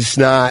is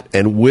not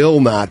and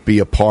will not be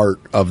a part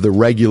of the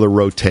regular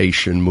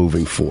rotation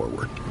moving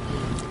forward.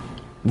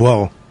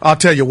 Well, I'll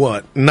tell you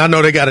what, and I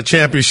know they got a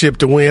championship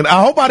to win.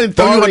 I hope I didn't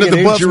throw you under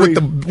the bus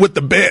with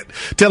the bet,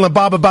 telling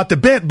Bob about the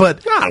bet,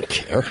 but I don't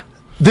care.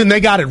 Then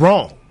they got it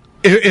wrong.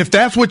 If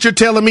that's what you're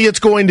telling me it's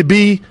going to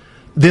be,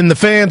 then the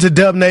fans of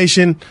Dub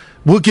Nation,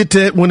 we'll get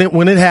to it when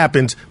it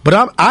happens.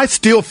 But I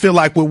still feel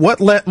like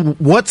with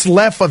what's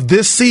left of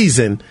this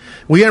season,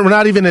 we're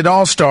not even at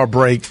All-Star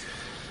break.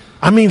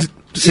 I mean,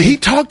 he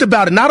talked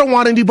about it, and I don't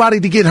want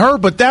anybody to get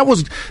hurt, but that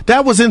was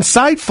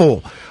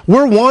insightful.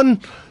 We're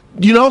one,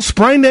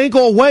 sprained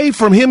ankle away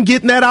from him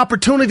getting that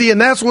opportunity, and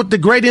that's what the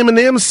great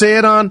Eminem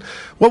said on,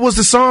 what was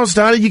the song,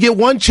 Steiner? You get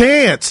one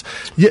chance.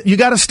 You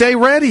got to stay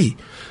ready.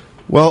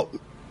 Well,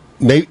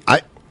 maybe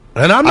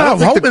and I'm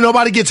not hoping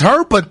nobody gets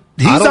hurt, but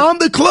he's on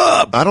the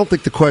club. I don't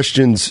think the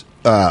question's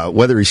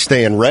whether he's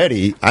staying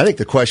ready. I think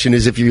the question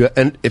is if you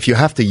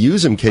have to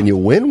use him, can you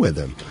win with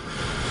him?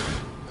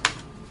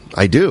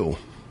 I do.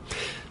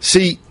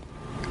 See,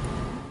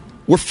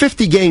 we're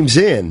 50 games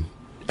in,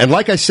 and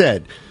like I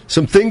said,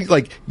 some things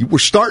like we're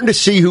starting to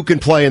see who can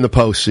play in the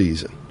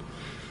postseason.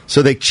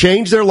 So they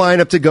changed their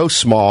lineup to go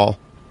small.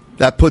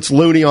 That puts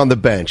Looney on the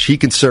bench. He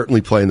can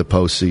certainly play in the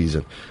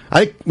postseason.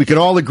 I think we can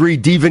all agree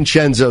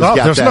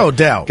DiVincenzo's no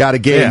doubt. Got a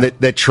game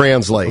that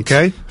translates.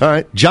 Okay. All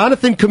right.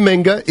 Jonathan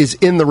Kuminga is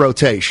in the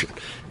rotation,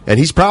 and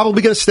he's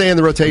probably going to stay in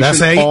the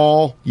rotation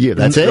all year.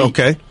 That's 8.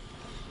 Okay.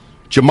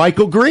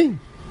 JaMychal Green.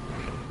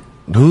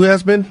 Who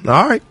has been?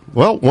 All right.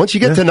 Well, once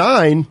you get to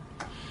 9.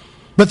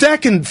 But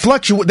that can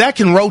fluctuate. That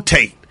can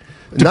rotate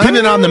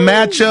depending on the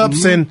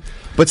matchups.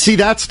 But see,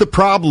 that's the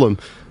problem.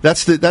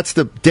 That's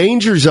the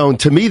danger zone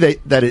to me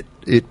that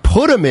it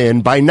put him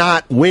in by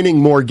not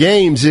winning more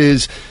games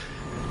is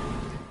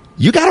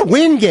you got to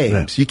win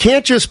games. Yeah. You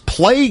can't just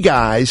play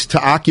guys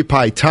to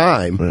occupy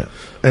time.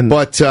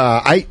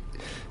 Yeah.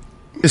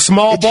 Is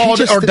small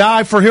ball or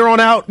die for here on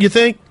out, you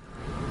think?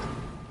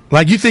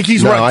 Like, you think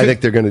he's right? I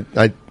think they're going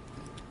to...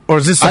 Or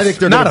is this I think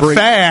they're not a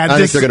fad? I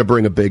think they're going to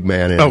bring a big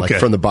man in, like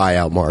from the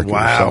buyout market or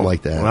something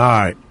like that. All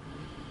right.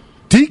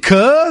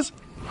 D-Cuz?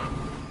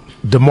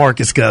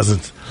 DeMarcus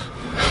Cousins.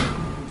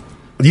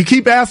 You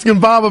keep asking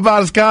Bob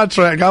about his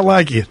contract. I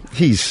like it.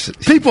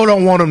 People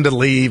don't want him to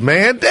leave,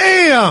 man.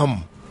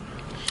 Damn.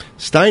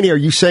 Steiny, are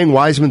you saying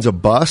Wiseman's a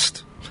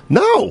bust?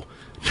 No.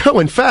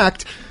 In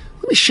fact,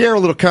 let me share a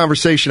little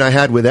conversation I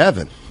had with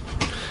Evan.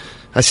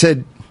 I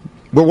said,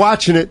 we're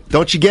watching it.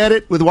 Don't you get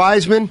it with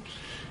Wiseman?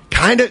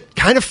 Kind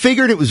of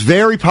figured it was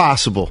very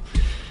possible.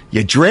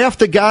 You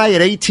draft a guy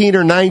at 18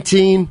 or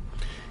 19,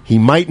 he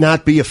might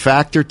not be a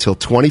factor till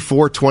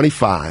 24,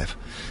 25.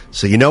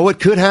 So you know what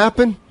could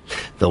happen?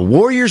 the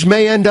Warriors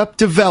may end up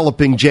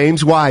developing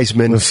James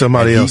Wiseman.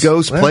 Somebody else. He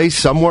goes play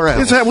somewhere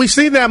else. We've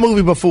seen that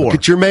movie before. Look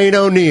at Jermaine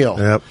O'Neal.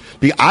 Yep.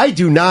 I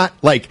do not,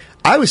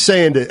 I was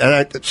saying,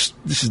 this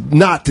is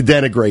not to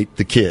denigrate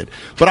the kid,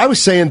 but I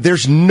was saying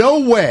there's no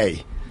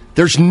way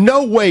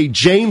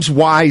James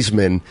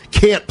Wiseman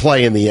can't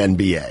play in the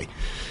NBA.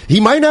 He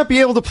might not be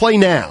able to play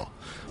now,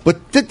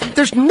 but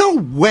there's no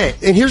way.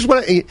 And here's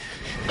what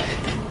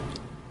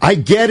I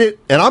get it,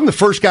 and I'm the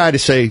first guy to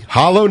say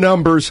hollow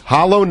numbers.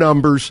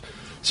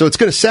 So it's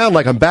going to sound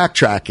like I'm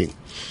backtracking,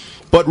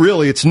 but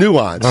really it's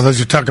nuanced. I thought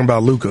you were talking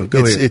about Luka.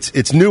 Go ahead. It's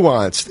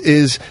nuanced.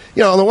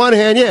 On the one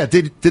hand,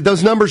 did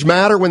those numbers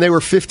matter when they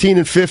were 15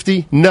 and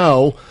 50?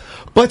 No,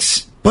 but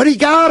he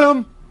got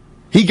them.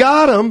 He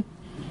got them.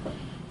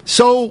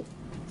 So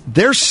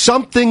there's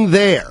something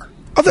there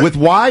with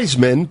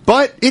Wiseman,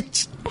 but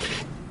it's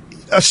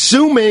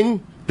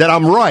assuming that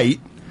I'm right,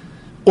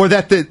 or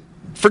that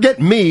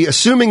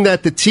assuming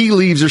that the tea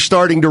leaves are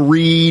starting to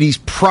read, he's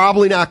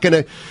probably not going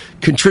to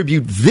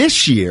contribute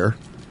this year.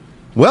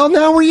 Well,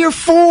 now we're year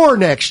 4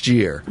 next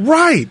year.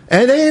 Right.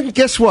 And then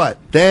guess what?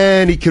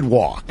 Then he could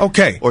walk.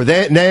 Okay. Or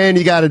then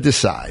you got to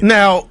decide.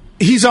 Now,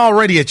 he's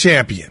already a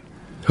champion.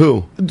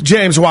 Who?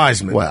 James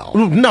Wiseman. Well.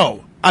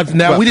 No.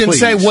 We didn't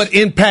say what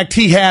impact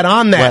he had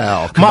on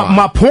that. Well,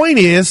 my point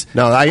is,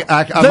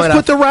 let's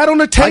put the right on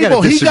the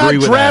table. He got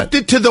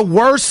drafted to the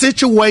worst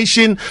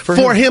situation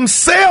for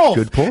himself.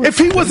 Good point. If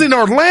he was in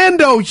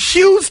Orlando,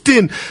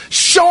 Houston,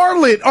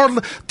 Charlotte,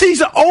 or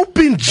these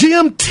open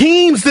gym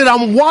teams that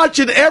I'm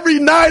watching every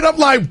night, I'm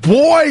like,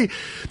 boy,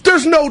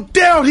 there's no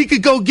doubt he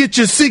could go get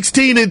you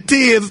 16 and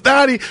 10,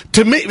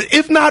 to me,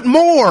 if not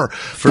more.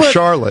 For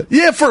Charlotte.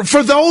 Yeah,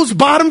 for those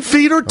bottom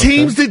feeder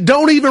teams that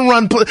don't even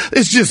run,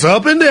 it's just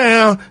up and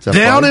down,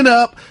 down and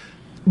up.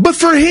 But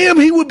for him,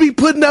 he would be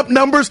putting up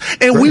numbers,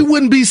 and we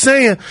wouldn't be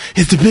saying,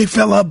 is the big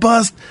fella a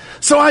bust?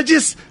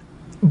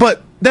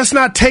 But that's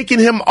not taking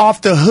him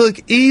off the hook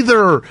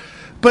either.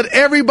 But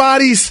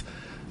everybody's,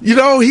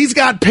 he's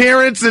got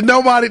parents and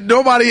nobody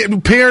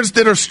parents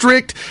that are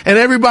strict, and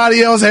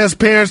everybody else has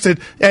parents that,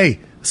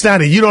 hey,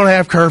 Stoney, you don't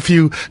have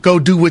curfew, go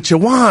do what you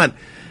want.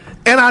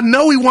 And I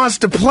know he wants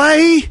to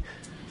play.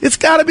 It's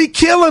got to be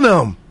killing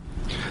him.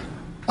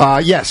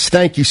 Yes,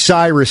 thank you,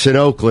 Cyrus in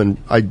Oakland.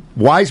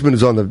 Wiseman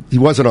he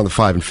wasn't on the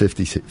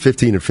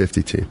 15 and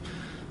 50 team.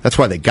 That's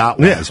why they got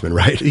Wiseman,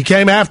 right? He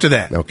came after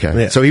that.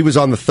 Okay, so he was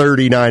on the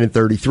 39 and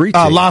 33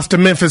 team. Lost to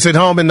Memphis at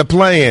home in the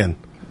play-in.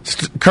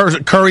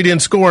 Curry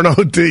didn't score an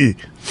OT.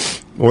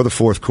 Or the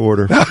fourth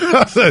quarter.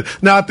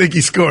 No, I think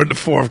he scored in the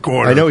fourth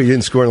quarter. I know he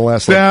didn't score in the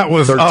last 13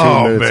 minutes of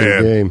the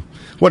game.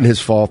 Wasn't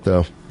his fault,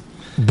 though.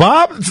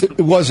 Bob?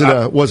 It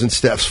wasn't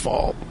Steph's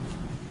fault.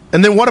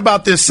 And then what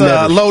about this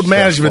load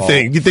management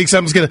thing? You think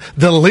something's going to –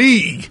 the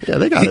league. Yeah,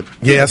 they got it.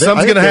 Yeah,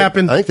 something's going to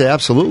happen. I think they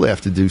absolutely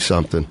have to do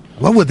something.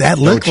 What would that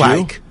look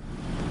like?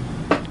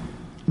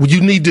 Would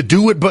you need to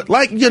do it? But hey,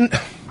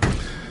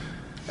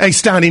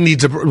 Steiny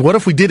needs what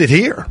if we did it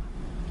here?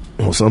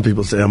 Well, some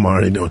people say I'm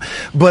already doing it.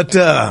 But,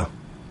 the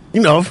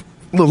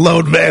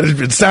load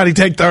management. Steiny,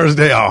 take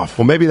Thursday off.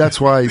 Well, maybe that's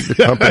why the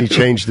company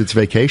changed its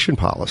vacation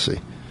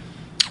policy.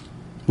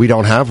 We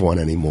don't have one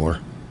anymore.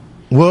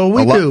 Well,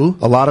 we do.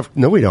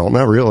 No, we don't.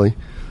 Not really.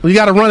 Well, you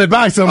got to run it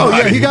by somebody. Oh,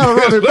 yeah, you got to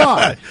run it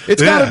by.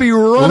 It's got to be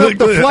run up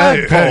the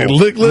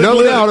flagpole.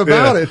 No doubt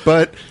about it.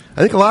 But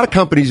I think a lot of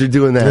companies are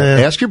doing that.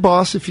 Yeah. Ask your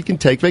boss if you can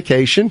take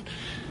vacation,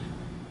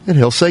 and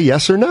he'll say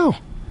yes or no.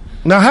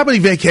 Now, how many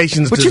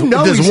vacations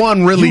does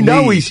one really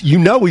need?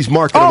 He's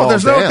marking them all down. Oh,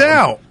 there's no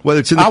doubt. Whether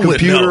it's in the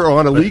computer or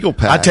on a legal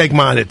pad. I take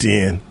mine at the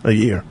end a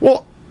year.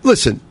 Well,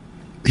 listen,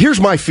 here's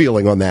my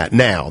feeling on that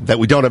now that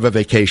we don't have a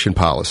vacation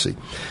policy.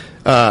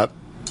 I'm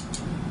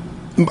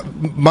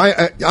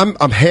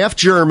half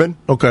German,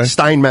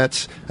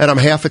 Steinmetz, and I'm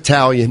half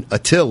Italian,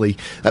 Attili.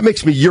 That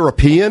makes me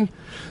European.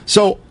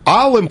 So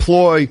I'll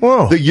employ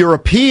the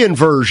European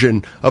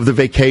version of the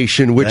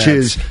vacation, which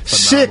is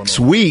phenomenal. 6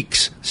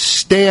 weeks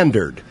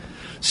standard.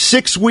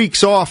 6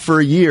 weeks off for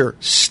a year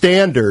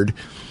standard,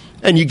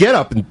 and you get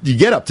up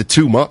to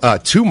 2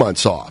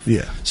 months off.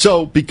 Yeah.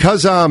 So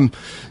because I'm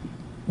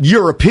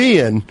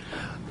European,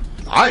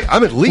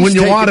 I'm at least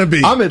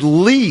I'm at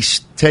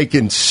least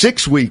taking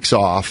 6 weeks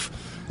off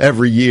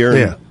every year.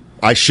 Yeah.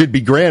 I should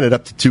be granted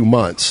up to 2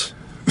 months.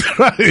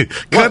 Right.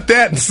 Cut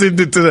that and send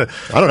it to the...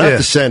 I don't have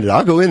to send it.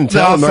 I'll go in and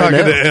tell them right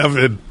now.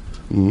 Evan.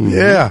 Mm-hmm.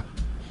 Yeah.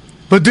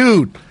 But,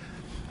 dude,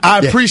 I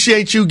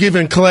appreciate you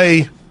giving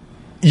Clay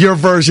your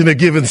version of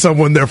giving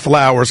someone their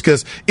flowers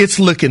because it's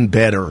looking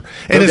better.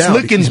 And it's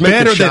looking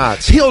better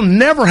that he'll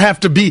never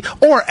have to be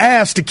or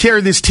asked to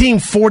carry this team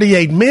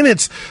 48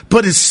 minutes,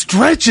 but it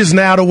stretches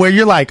now to where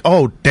you're like,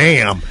 oh,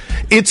 damn.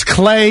 It's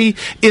Clay.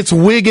 It's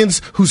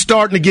Wiggins who's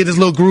starting to get his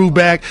little groove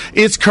back.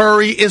 It's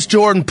Curry. It's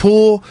Jordan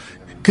Poole.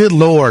 Good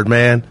Lord,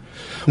 man.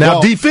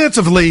 Now,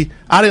 defensively,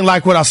 I didn't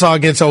like what I saw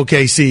against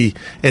OKC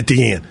at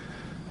the end.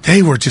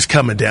 They were just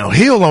coming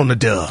downhill on the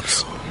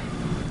Dubs.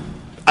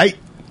 I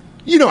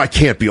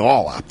can't be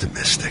all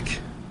optimistic.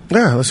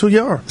 Yeah, that's who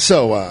you are.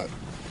 So,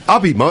 I'll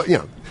be,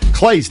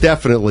 Clay's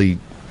definitely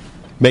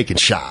making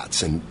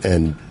shots,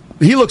 and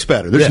he looks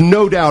better. There's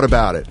no doubt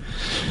about it.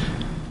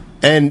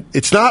 And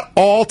it's not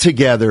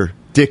altogether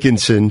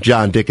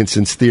John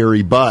Dickinson's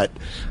theory, but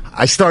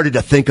I started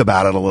to think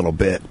about it a little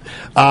bit.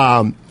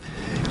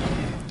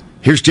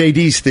 Here's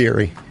JD's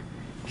theory.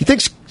 He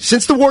thinks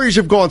since the Warriors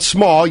have gone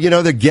small,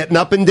 they're getting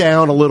up and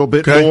down a little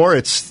bit more.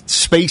 It's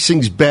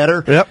spacing's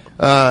better. Yep.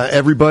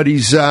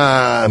 Everybody's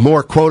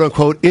more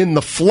quote-unquote in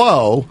the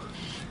flow.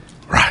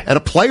 Right. And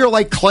a player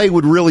like Clay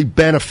would really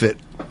benefit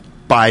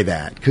by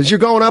that because you're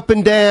going up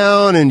and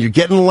down and you're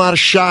getting a lot of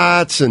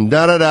shots and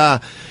da-da-da.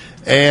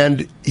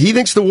 And he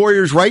thinks the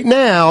Warriors right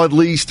now, at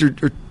least,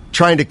 are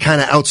trying to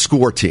kind of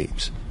outscore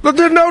teams. But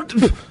there's no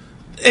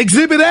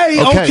Exhibit A,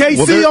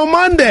 OKC on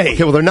Monday.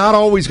 Okay, well, they're not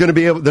always going to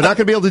be able. They're not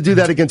going to be able to do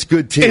that against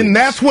good teams, and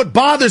that's what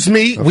bothers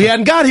me. Okay. We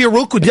hadn't got here,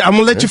 Rook. I'm going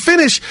to let you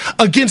finish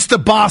against the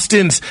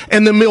Bostons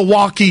and the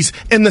Milwaukees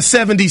and the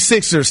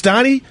 76ers,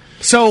 Steiny.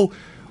 So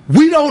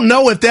we don't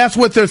know if that's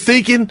what they're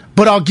thinking,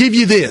 but I'll give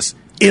you this: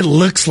 it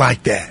looks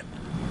like that.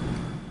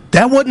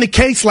 That wasn't the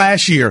case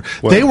last year.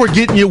 Well, they were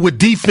getting you with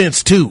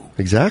defense too.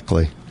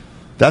 Exactly.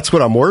 That's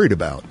what I'm worried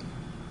about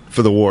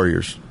for the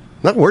Warriors.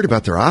 I'm not worried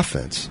about their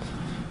offense.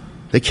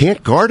 They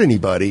can't guard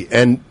anybody,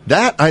 and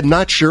that I'm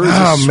not sure is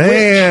a switch.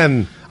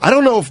 Man. I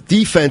don't know if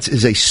defense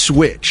is a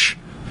switch.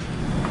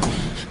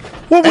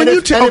 Well, when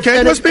let's be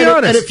honest.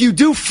 And if you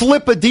do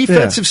flip a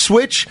defensive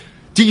switch,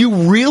 do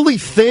you really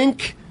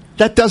think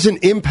that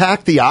doesn't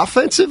impact the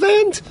offensive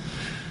end?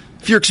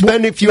 If you're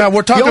expending, now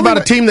we're talking about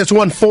a team that's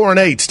won 4 and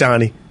 8,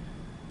 Steiny.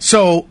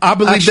 So I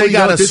believe they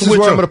got to switch. This is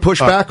where I'm going to push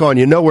back on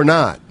you. No, we're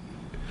not.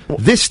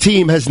 This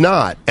team has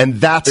not,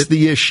 and that's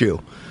the issue.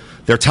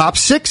 Their top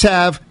 6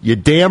 have, you're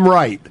damn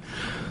right.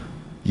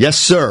 Yes,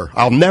 sir.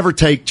 I'll never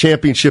take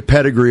championship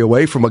pedigree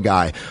away from a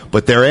guy.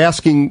 But they're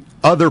asking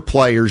other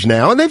players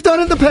now, and they've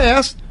done it in the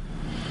past.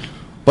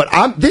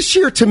 But this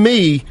year, to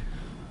me,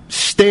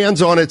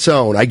 stands on its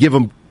own. I give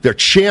them, they're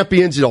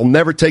champions. I'll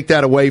never take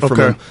that away from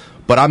them.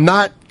 But I'm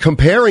not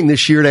comparing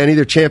this year to any of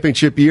their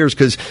championship years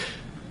because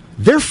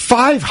they're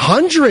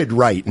 500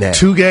 right now.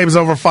 2 games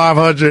over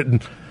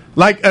 500.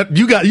 Like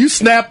you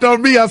snapped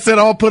on me. I said,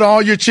 I'll put all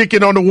your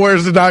chicken on the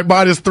Warriors tonight,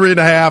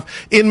 -3.5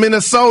 in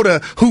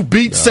Minnesota, who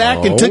beat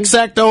Sac and took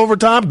Sac to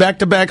overtime,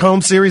 back-to-back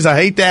home series. I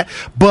hate that.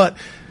 But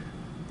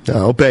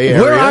Bay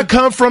Area. Where I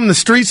come from, the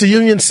streets of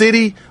Union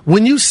City,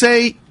 when you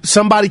say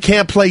somebody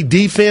can't play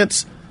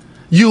defense,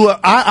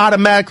 I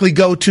automatically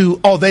go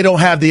to, they don't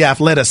have the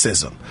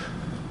athleticism.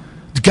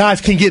 Guys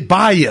can get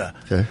by you.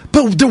 Okay.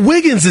 But the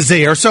Wiggins is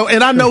there.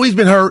 And I know he's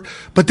been hurt,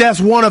 but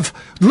that's one of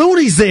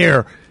Looney's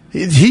there.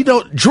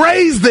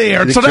 Dre's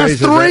there, so that's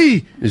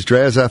 3. Is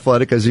Dre as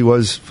athletic as he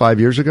was 5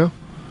 years ago?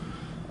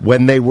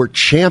 When they were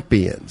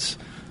champions.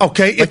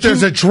 Okay, if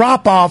there's a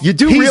drop-off,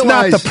 he's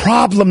not the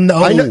problem,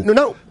 though. I know,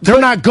 no. They're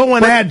not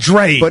going at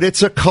Dre. But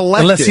it's a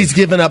collective. Unless he's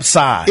giving up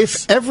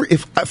size.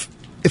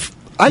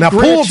 Now,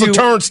 Poole's a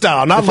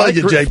turnstile, not like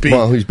you, JP.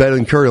 Well, he's better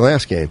than Curry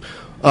last game.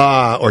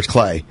 Or it's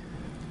Clay.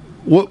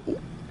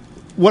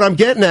 What I'm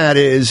getting at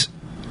is,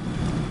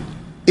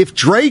 if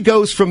Dre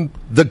goes from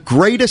the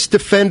greatest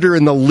defender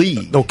in the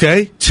league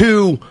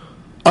to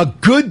a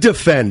good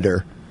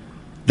defender,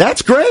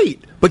 that's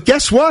great. But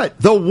guess what?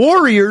 The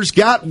Warriors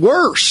got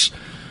worse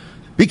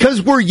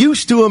because we're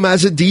used to him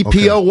as a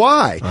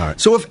DPOY. Okay.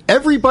 Right. So if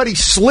everybody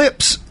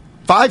slips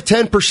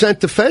 5-10%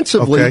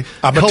 defensively,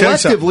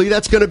 collectively,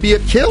 that's going to be a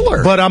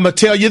killer. But I'm going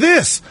to tell you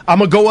this. I'm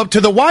going to go up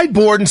to the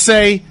whiteboard and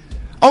say,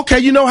 okay,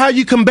 you know how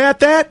you combat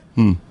that?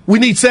 We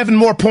need 7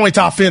 more points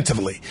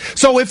offensively.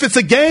 So if it's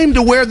a game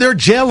to where they're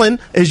gelling,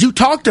 as you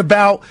talked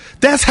about,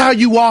 that's how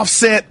you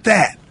offset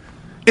that.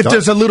 If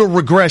there's a little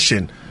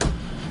regression.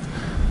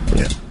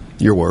 Yeah.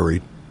 You're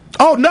worried.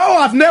 Oh, no,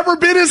 I've never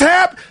been as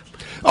happy.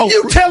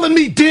 You telling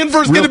me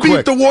Denver's going to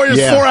beat the Warriors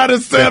 4 out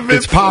of 7?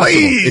 It's possible.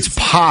 Please. It's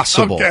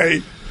possible.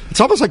 Okay. It's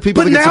almost like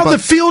people. But now the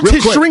field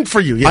can shrink for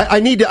you. Yeah. I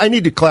need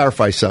to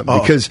clarify something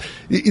because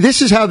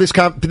this is how this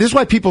is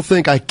why people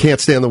think I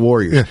can't stand the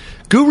Warriors. Yeah.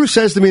 Guru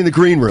says to me in the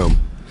green room,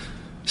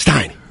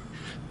 Stein,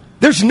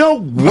 there's no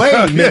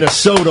way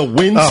Minnesota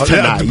wins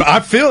tonight. Yeah,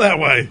 I feel that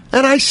way.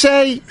 And I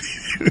say,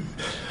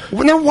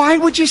 well, now why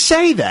would you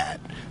say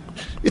that?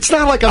 It's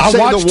not like I'm saying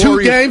the Warriors. I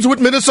watched 2 games with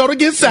Minnesota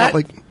against that.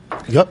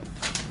 Yep.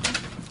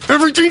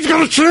 Every team's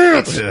got a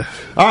chance. Yeah.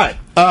 All right.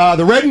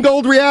 The Red and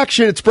Gold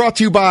Reaction. It's brought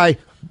to you by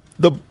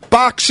the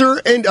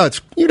Boxer and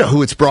you know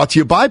who it's brought to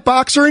you by,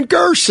 Boxer and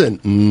Gerson.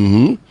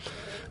 Mm-hmm.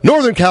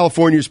 Northern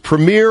California's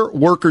premier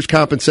workers'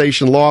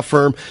 compensation law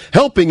firm,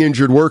 helping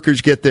injured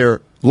workers get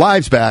their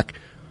lives back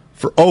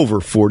for over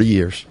 40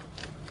 years.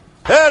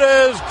 It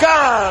is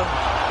gone,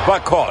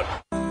 but caught.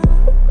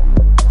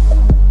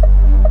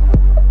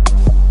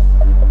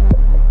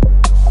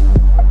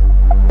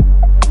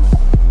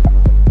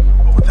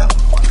 What would that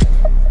look like?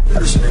 Is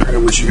there a scenario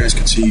in which you guys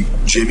could see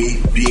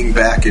Jimmy being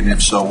back, and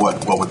if so,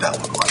 what would that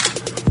look like?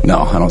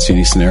 No, I don't see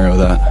any scenario of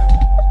that.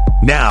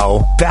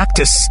 Now, back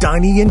to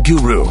Steiny and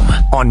Guru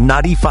on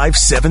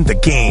 95.7 The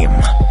Game.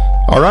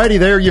 All righty,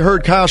 there you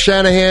heard Kyle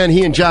Shanahan.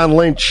 He and John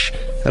Lynch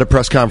had a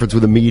press conference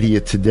with the media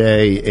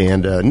today,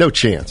 and no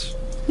chance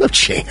No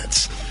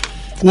chance.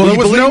 Well, Will there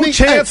was you no believe me?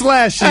 chance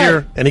last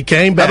year, and he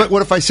came back. How about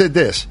what if I said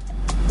this?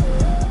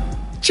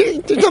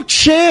 There's no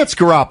chance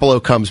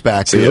Garoppolo comes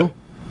back, dude.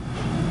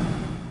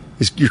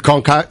 You're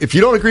calling Kyle, if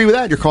you don't agree with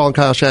that, you're calling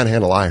Kyle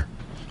Shanahan a liar.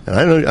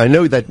 And I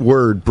know that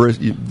word,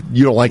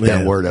 you don't like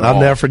that word at all.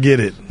 I'll never forget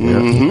it. I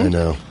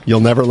know. You'll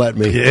never let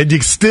me. Yeah, and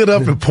you stood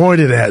up and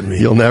pointed at me.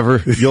 You'll never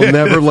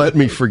let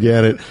me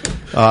forget it.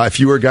 If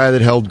you were a guy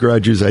that held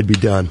grudges, I'd be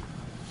done.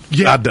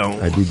 Yeah, I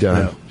don't. I'd be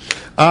done.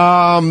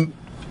 No.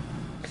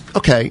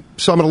 Okay,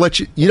 so I'm going to let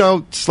you. You know,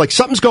 it's like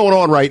something's going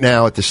on right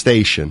now at the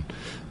station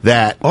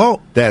that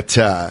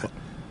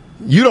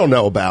you don't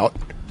know about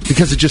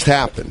because it just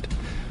happened.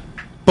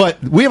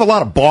 But we have a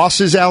lot of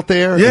bosses out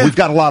there. Yeah. And we've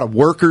got a lot of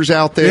workers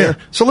out there. Yeah.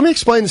 So let me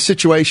explain the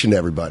situation to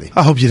everybody.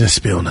 I hope you didn't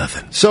spill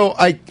nothing. So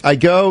I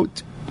go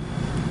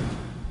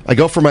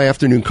for my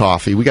afternoon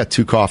coffee. We got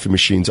 2 coffee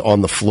machines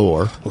on the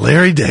floor.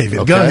 Larry David,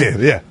 okay. Go ahead.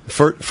 Yeah.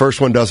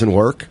 First one doesn't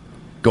work.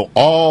 Go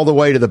all the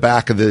way to the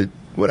back of the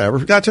whatever.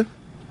 Gotcha.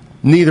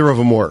 Neither of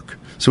them work.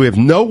 So we have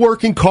no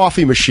working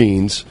coffee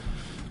machines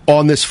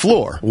on this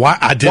floor. Why?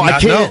 I did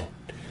not know.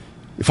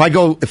 If I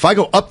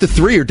go up to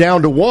 3 or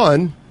down to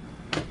 1,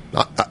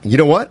 you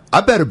know what?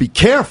 I better be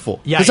careful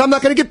because I'm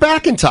not going to get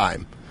back in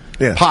time.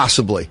 Yeah.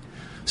 Possibly.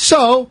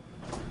 So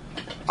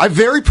I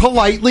very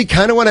politely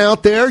kind of went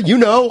out there. You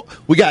know,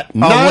 we got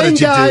 9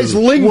 guys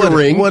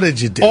lingering. What did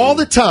you do? All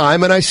the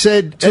time. And I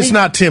said... It's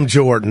not Tim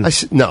Jordan. I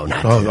said, no,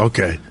 not Tim.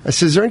 Okay. I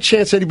said, is there any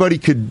chance anybody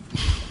could...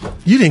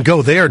 You didn't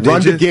go there, did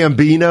run you? to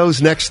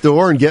Gambino's next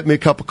door and get me a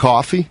cup of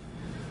coffee?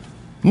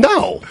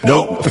 No.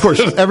 Of course,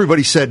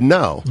 everybody said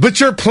no.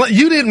 But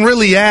you didn't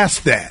really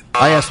ask that.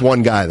 I asked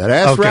one guy that. I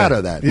asked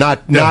Ratto that.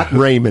 Not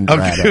Raymond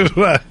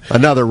Ratto.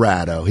 Another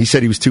Ratto. He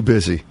said he was too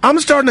busy. I'm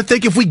starting to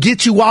think if we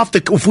weed you off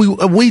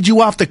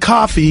the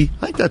coffee,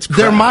 I think that's crap.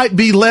 There might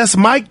be less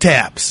mic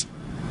taps.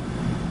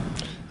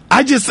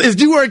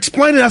 As you were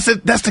explaining, I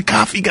said, that's the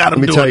coffee got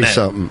him doing that. Let me tell you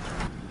something.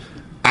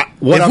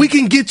 If we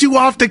can get you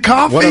off the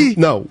coffee...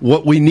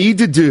 What we need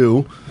to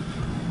do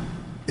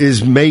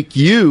is make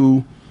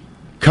you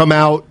come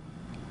out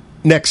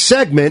next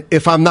segment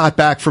if I'm not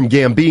back from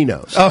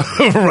Gambino's.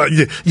 Oh, right.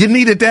 You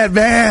need it that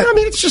bad? I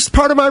mean, it's just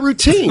part of my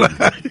routine.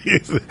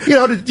 You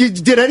know,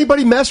 did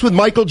anybody mess with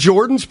Michael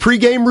Jordan's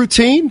pregame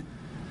routine?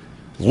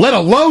 Let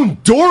alone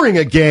during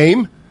a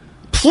game?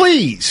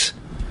 Please.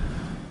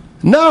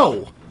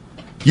 No.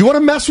 You want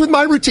to mess with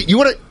my routine? You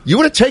want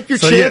to take your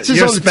chances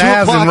you're on the 2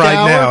 o'clock right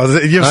hour? Now.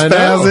 You're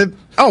spazzing?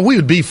 Oh, we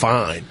would be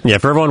fine. Yeah,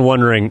 for everyone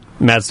wondering,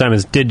 Matt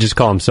Steinmetz did just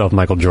call himself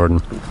Michael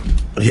Jordan.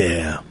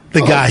 Yeah. The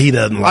guy he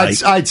doesn't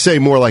like. I'd say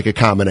more like a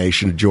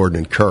combination of Jordan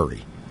and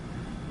Curry.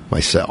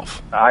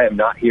 Myself. I am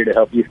not here to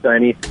help you,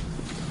 Steiny.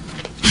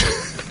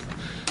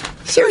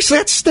 Seriously,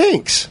 that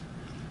stinks.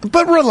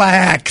 But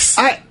relax.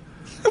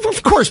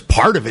 Of course,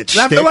 part of it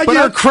stinks. I feel like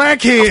you're a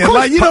crackhead.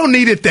 Like, you don't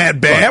need it that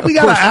bad. We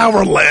got an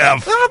hour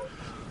left.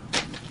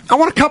 I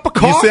want a cup of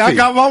coffee. You see, I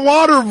got my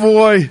water,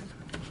 boy.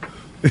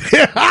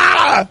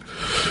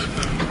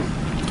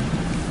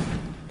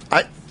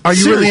 Are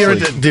you really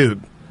irritated?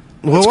 Dude.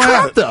 Well, it's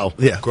crap, though.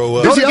 Yeah. Grow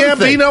up. Go to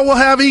Gambino, we'll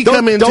have E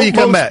come in until you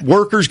come back.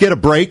 Workers get a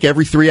break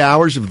every 3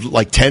 hours of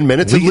like 10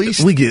 minutes at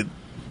least? We get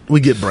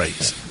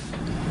breaks.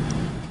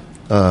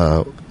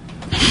 I'm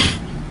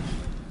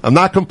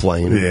not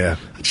complaining. Yeah.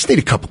 I just need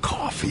a cup of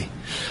coffee.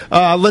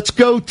 Let's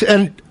go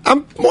and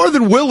I'm more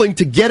than willing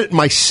to get it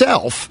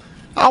myself.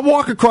 I'll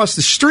walk across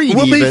the street.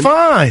 We'll be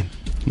fine.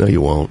 No, you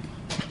won't.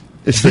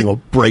 This thing will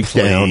break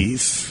down.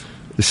 This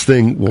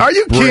thing will Are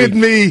you kidding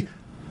me?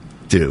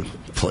 Dude,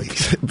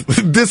 please.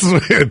 This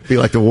is weird. Be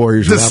like the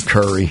Warriors without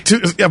Curry.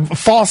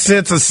 False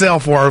sense of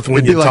self-worth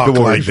when you talk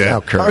like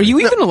that. Are you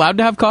even allowed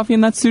to have coffee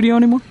in that studio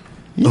anymore?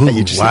 Yeah,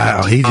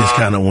 wow, he just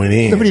kind of went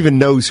in. Nobody even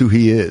knows who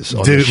he is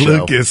on Dude, the show.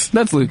 Lucas.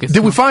 That's Lucas.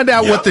 Did we find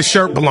out what the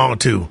shirt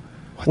belonged to?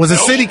 Was it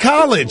City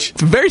College?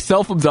 It's a very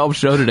self-absolved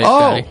show today,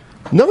 Scotty.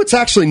 No, it's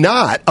actually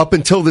not up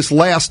until this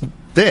last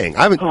thing.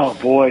 Oh,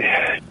 boy.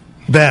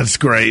 That's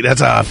great.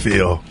 That's how I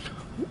feel.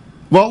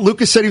 Well,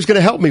 Lucas said he was going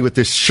to help me with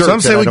this shirt. Some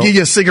say we give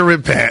you a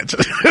cigarette patch.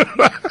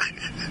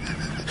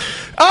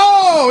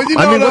 Oh, you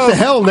know, I mean, what the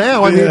hell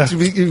now? I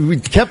mean, we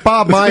kept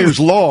Bob Myers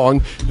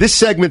long. This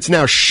segment's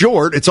now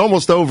short. It's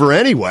almost over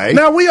anyway.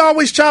 Now, we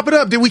always chop it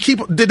up.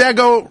 Did that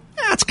go?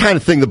 That's the kind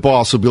of thing the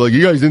boss will be like,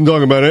 you guys didn't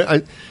talk about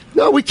it.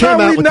 No, we came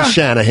out with the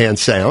Shanahan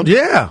sound.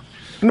 Yeah.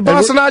 And the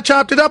boss and I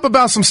chopped it up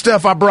about some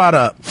stuff I brought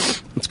up.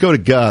 Let's go to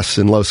Gus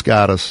in Los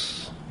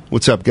Gatos.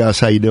 What's up, Gus?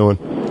 How you doing?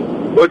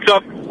 What's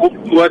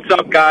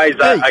up, guys?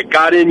 Hey. I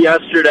got in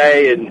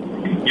yesterday,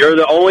 and you're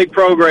the only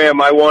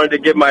program I wanted to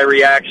give my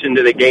reaction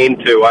to the game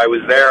to. I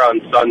was there on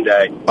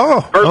Sunday.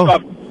 First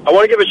off, I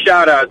want to give a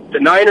shout-out.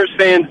 The Niners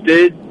fans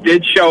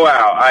did show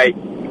out. I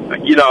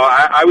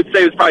would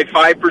say it was probably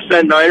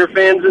 5% Niner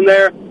fans in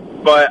there,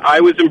 but I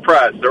was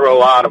impressed. There were a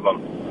lot of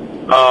them.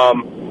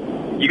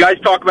 You guys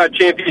talk about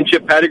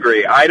championship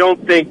pedigree. I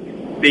don't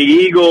think the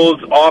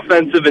Eagles'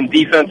 offensive and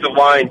defensive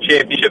line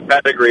championship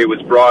pedigree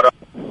was brought up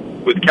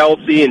with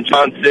Kelsey and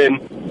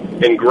Johnson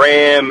and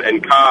Graham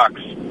and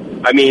Cox.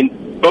 I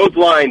mean, both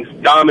lines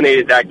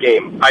dominated that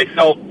game. I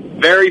felt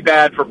very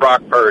bad for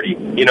Brock Purdy.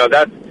 You know,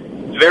 that's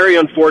very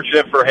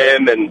unfortunate for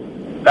him,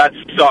 and that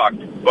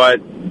sucked.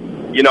 But,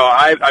 you know,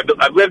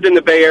 I've lived in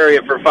the Bay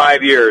Area for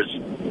 5 years.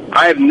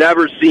 I have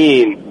never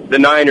seen the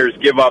Niners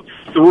give up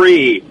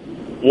 3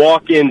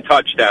 walk-in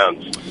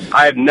touchdowns.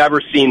 I have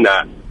never seen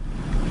that.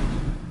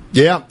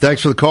 Yeah,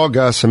 thanks for the call,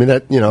 Gus. I mean,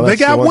 that, you know, that's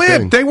they got the one whipped.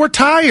 thing. They were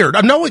tired.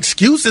 No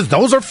excuses.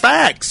 Those are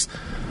facts.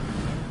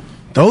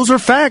 Those are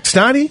facts,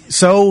 Donnie.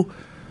 So,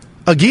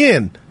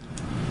 again,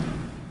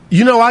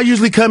 you know, I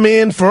usually come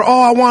in for,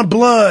 I want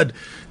blood.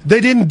 They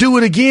didn't do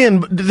it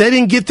again. They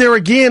didn't get there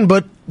again,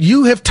 but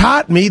you have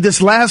taught me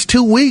this last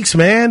 2 weeks,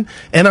 man,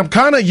 and I'm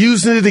kind of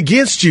using it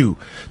against you.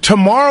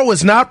 Tomorrow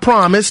is not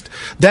promised.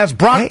 That's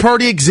Brock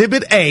Purdy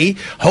Exhibit A.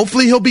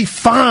 Hopefully he'll be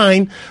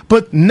fine,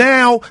 but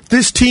now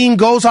this team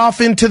goes off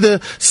into the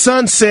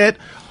sunset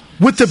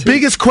with the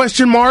biggest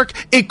question mark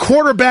at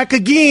quarterback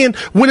again,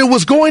 when it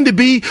was going to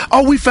be,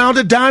 we found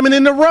a diamond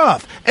in the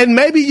rough. And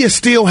maybe you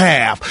still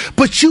have.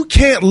 But you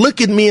can't look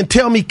at me and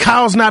tell me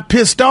Kyle's not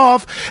pissed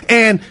off.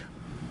 And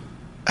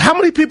how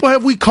many people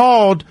have we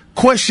called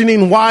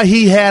questioning why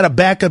he had a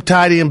backup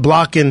tight end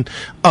blocking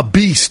a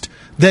beast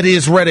that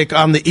is Reddick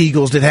on the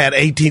Eagles that had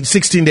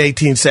 16 to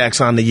 18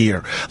 sacks on the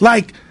year?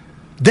 Like,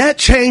 that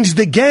changed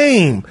the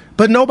game,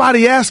 but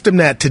nobody asked him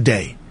that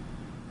today.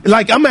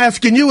 Like, I'm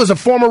asking you as a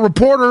former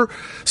reporter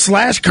 /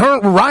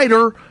 current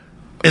writer,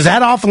 is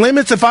that off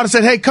limits? If I'd have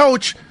said, hey,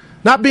 coach,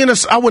 not being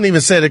I wouldn't even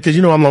say it because,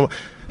 you know, I'm like,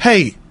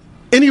 hey,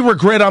 any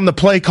regret on the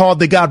play call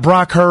that got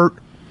Brock hurt?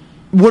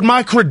 Would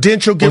my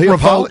credential get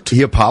revoked?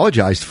 He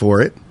apologized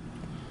for it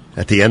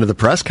at the end of the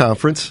press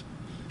conference.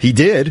 He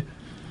did.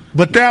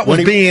 But that was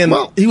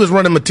he was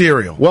running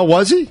material. Well,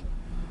 was he?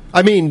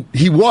 I mean,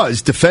 he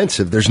was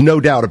defensive. There's no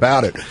doubt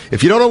about it.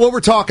 If you don't know what we're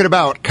talking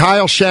about,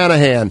 Kyle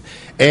Shanahan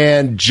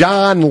and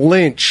John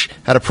Lynch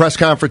had a press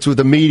conference with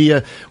the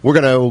media. We're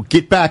going to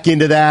get back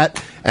into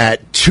that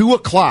at 2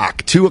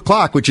 o'clock. 2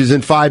 o'clock, which is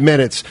in 5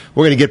 minutes.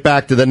 We're going to get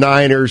back to the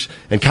Niners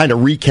and kind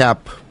of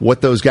recap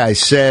what those guys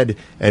said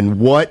and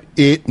what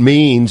it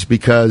means,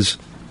 because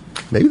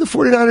maybe the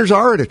 49ers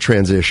are at a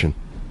transition.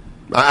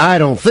 I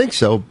don't think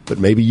so, but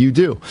maybe you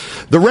do.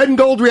 The Red and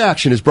Gold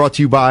Reaction is brought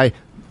to you by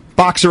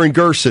Boxer &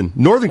 Gerson,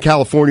 Northern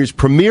California's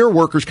premier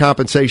workers'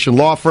 compensation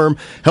law firm,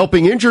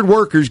 helping injured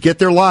workers get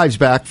their lives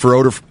back for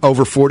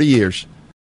over 40 years.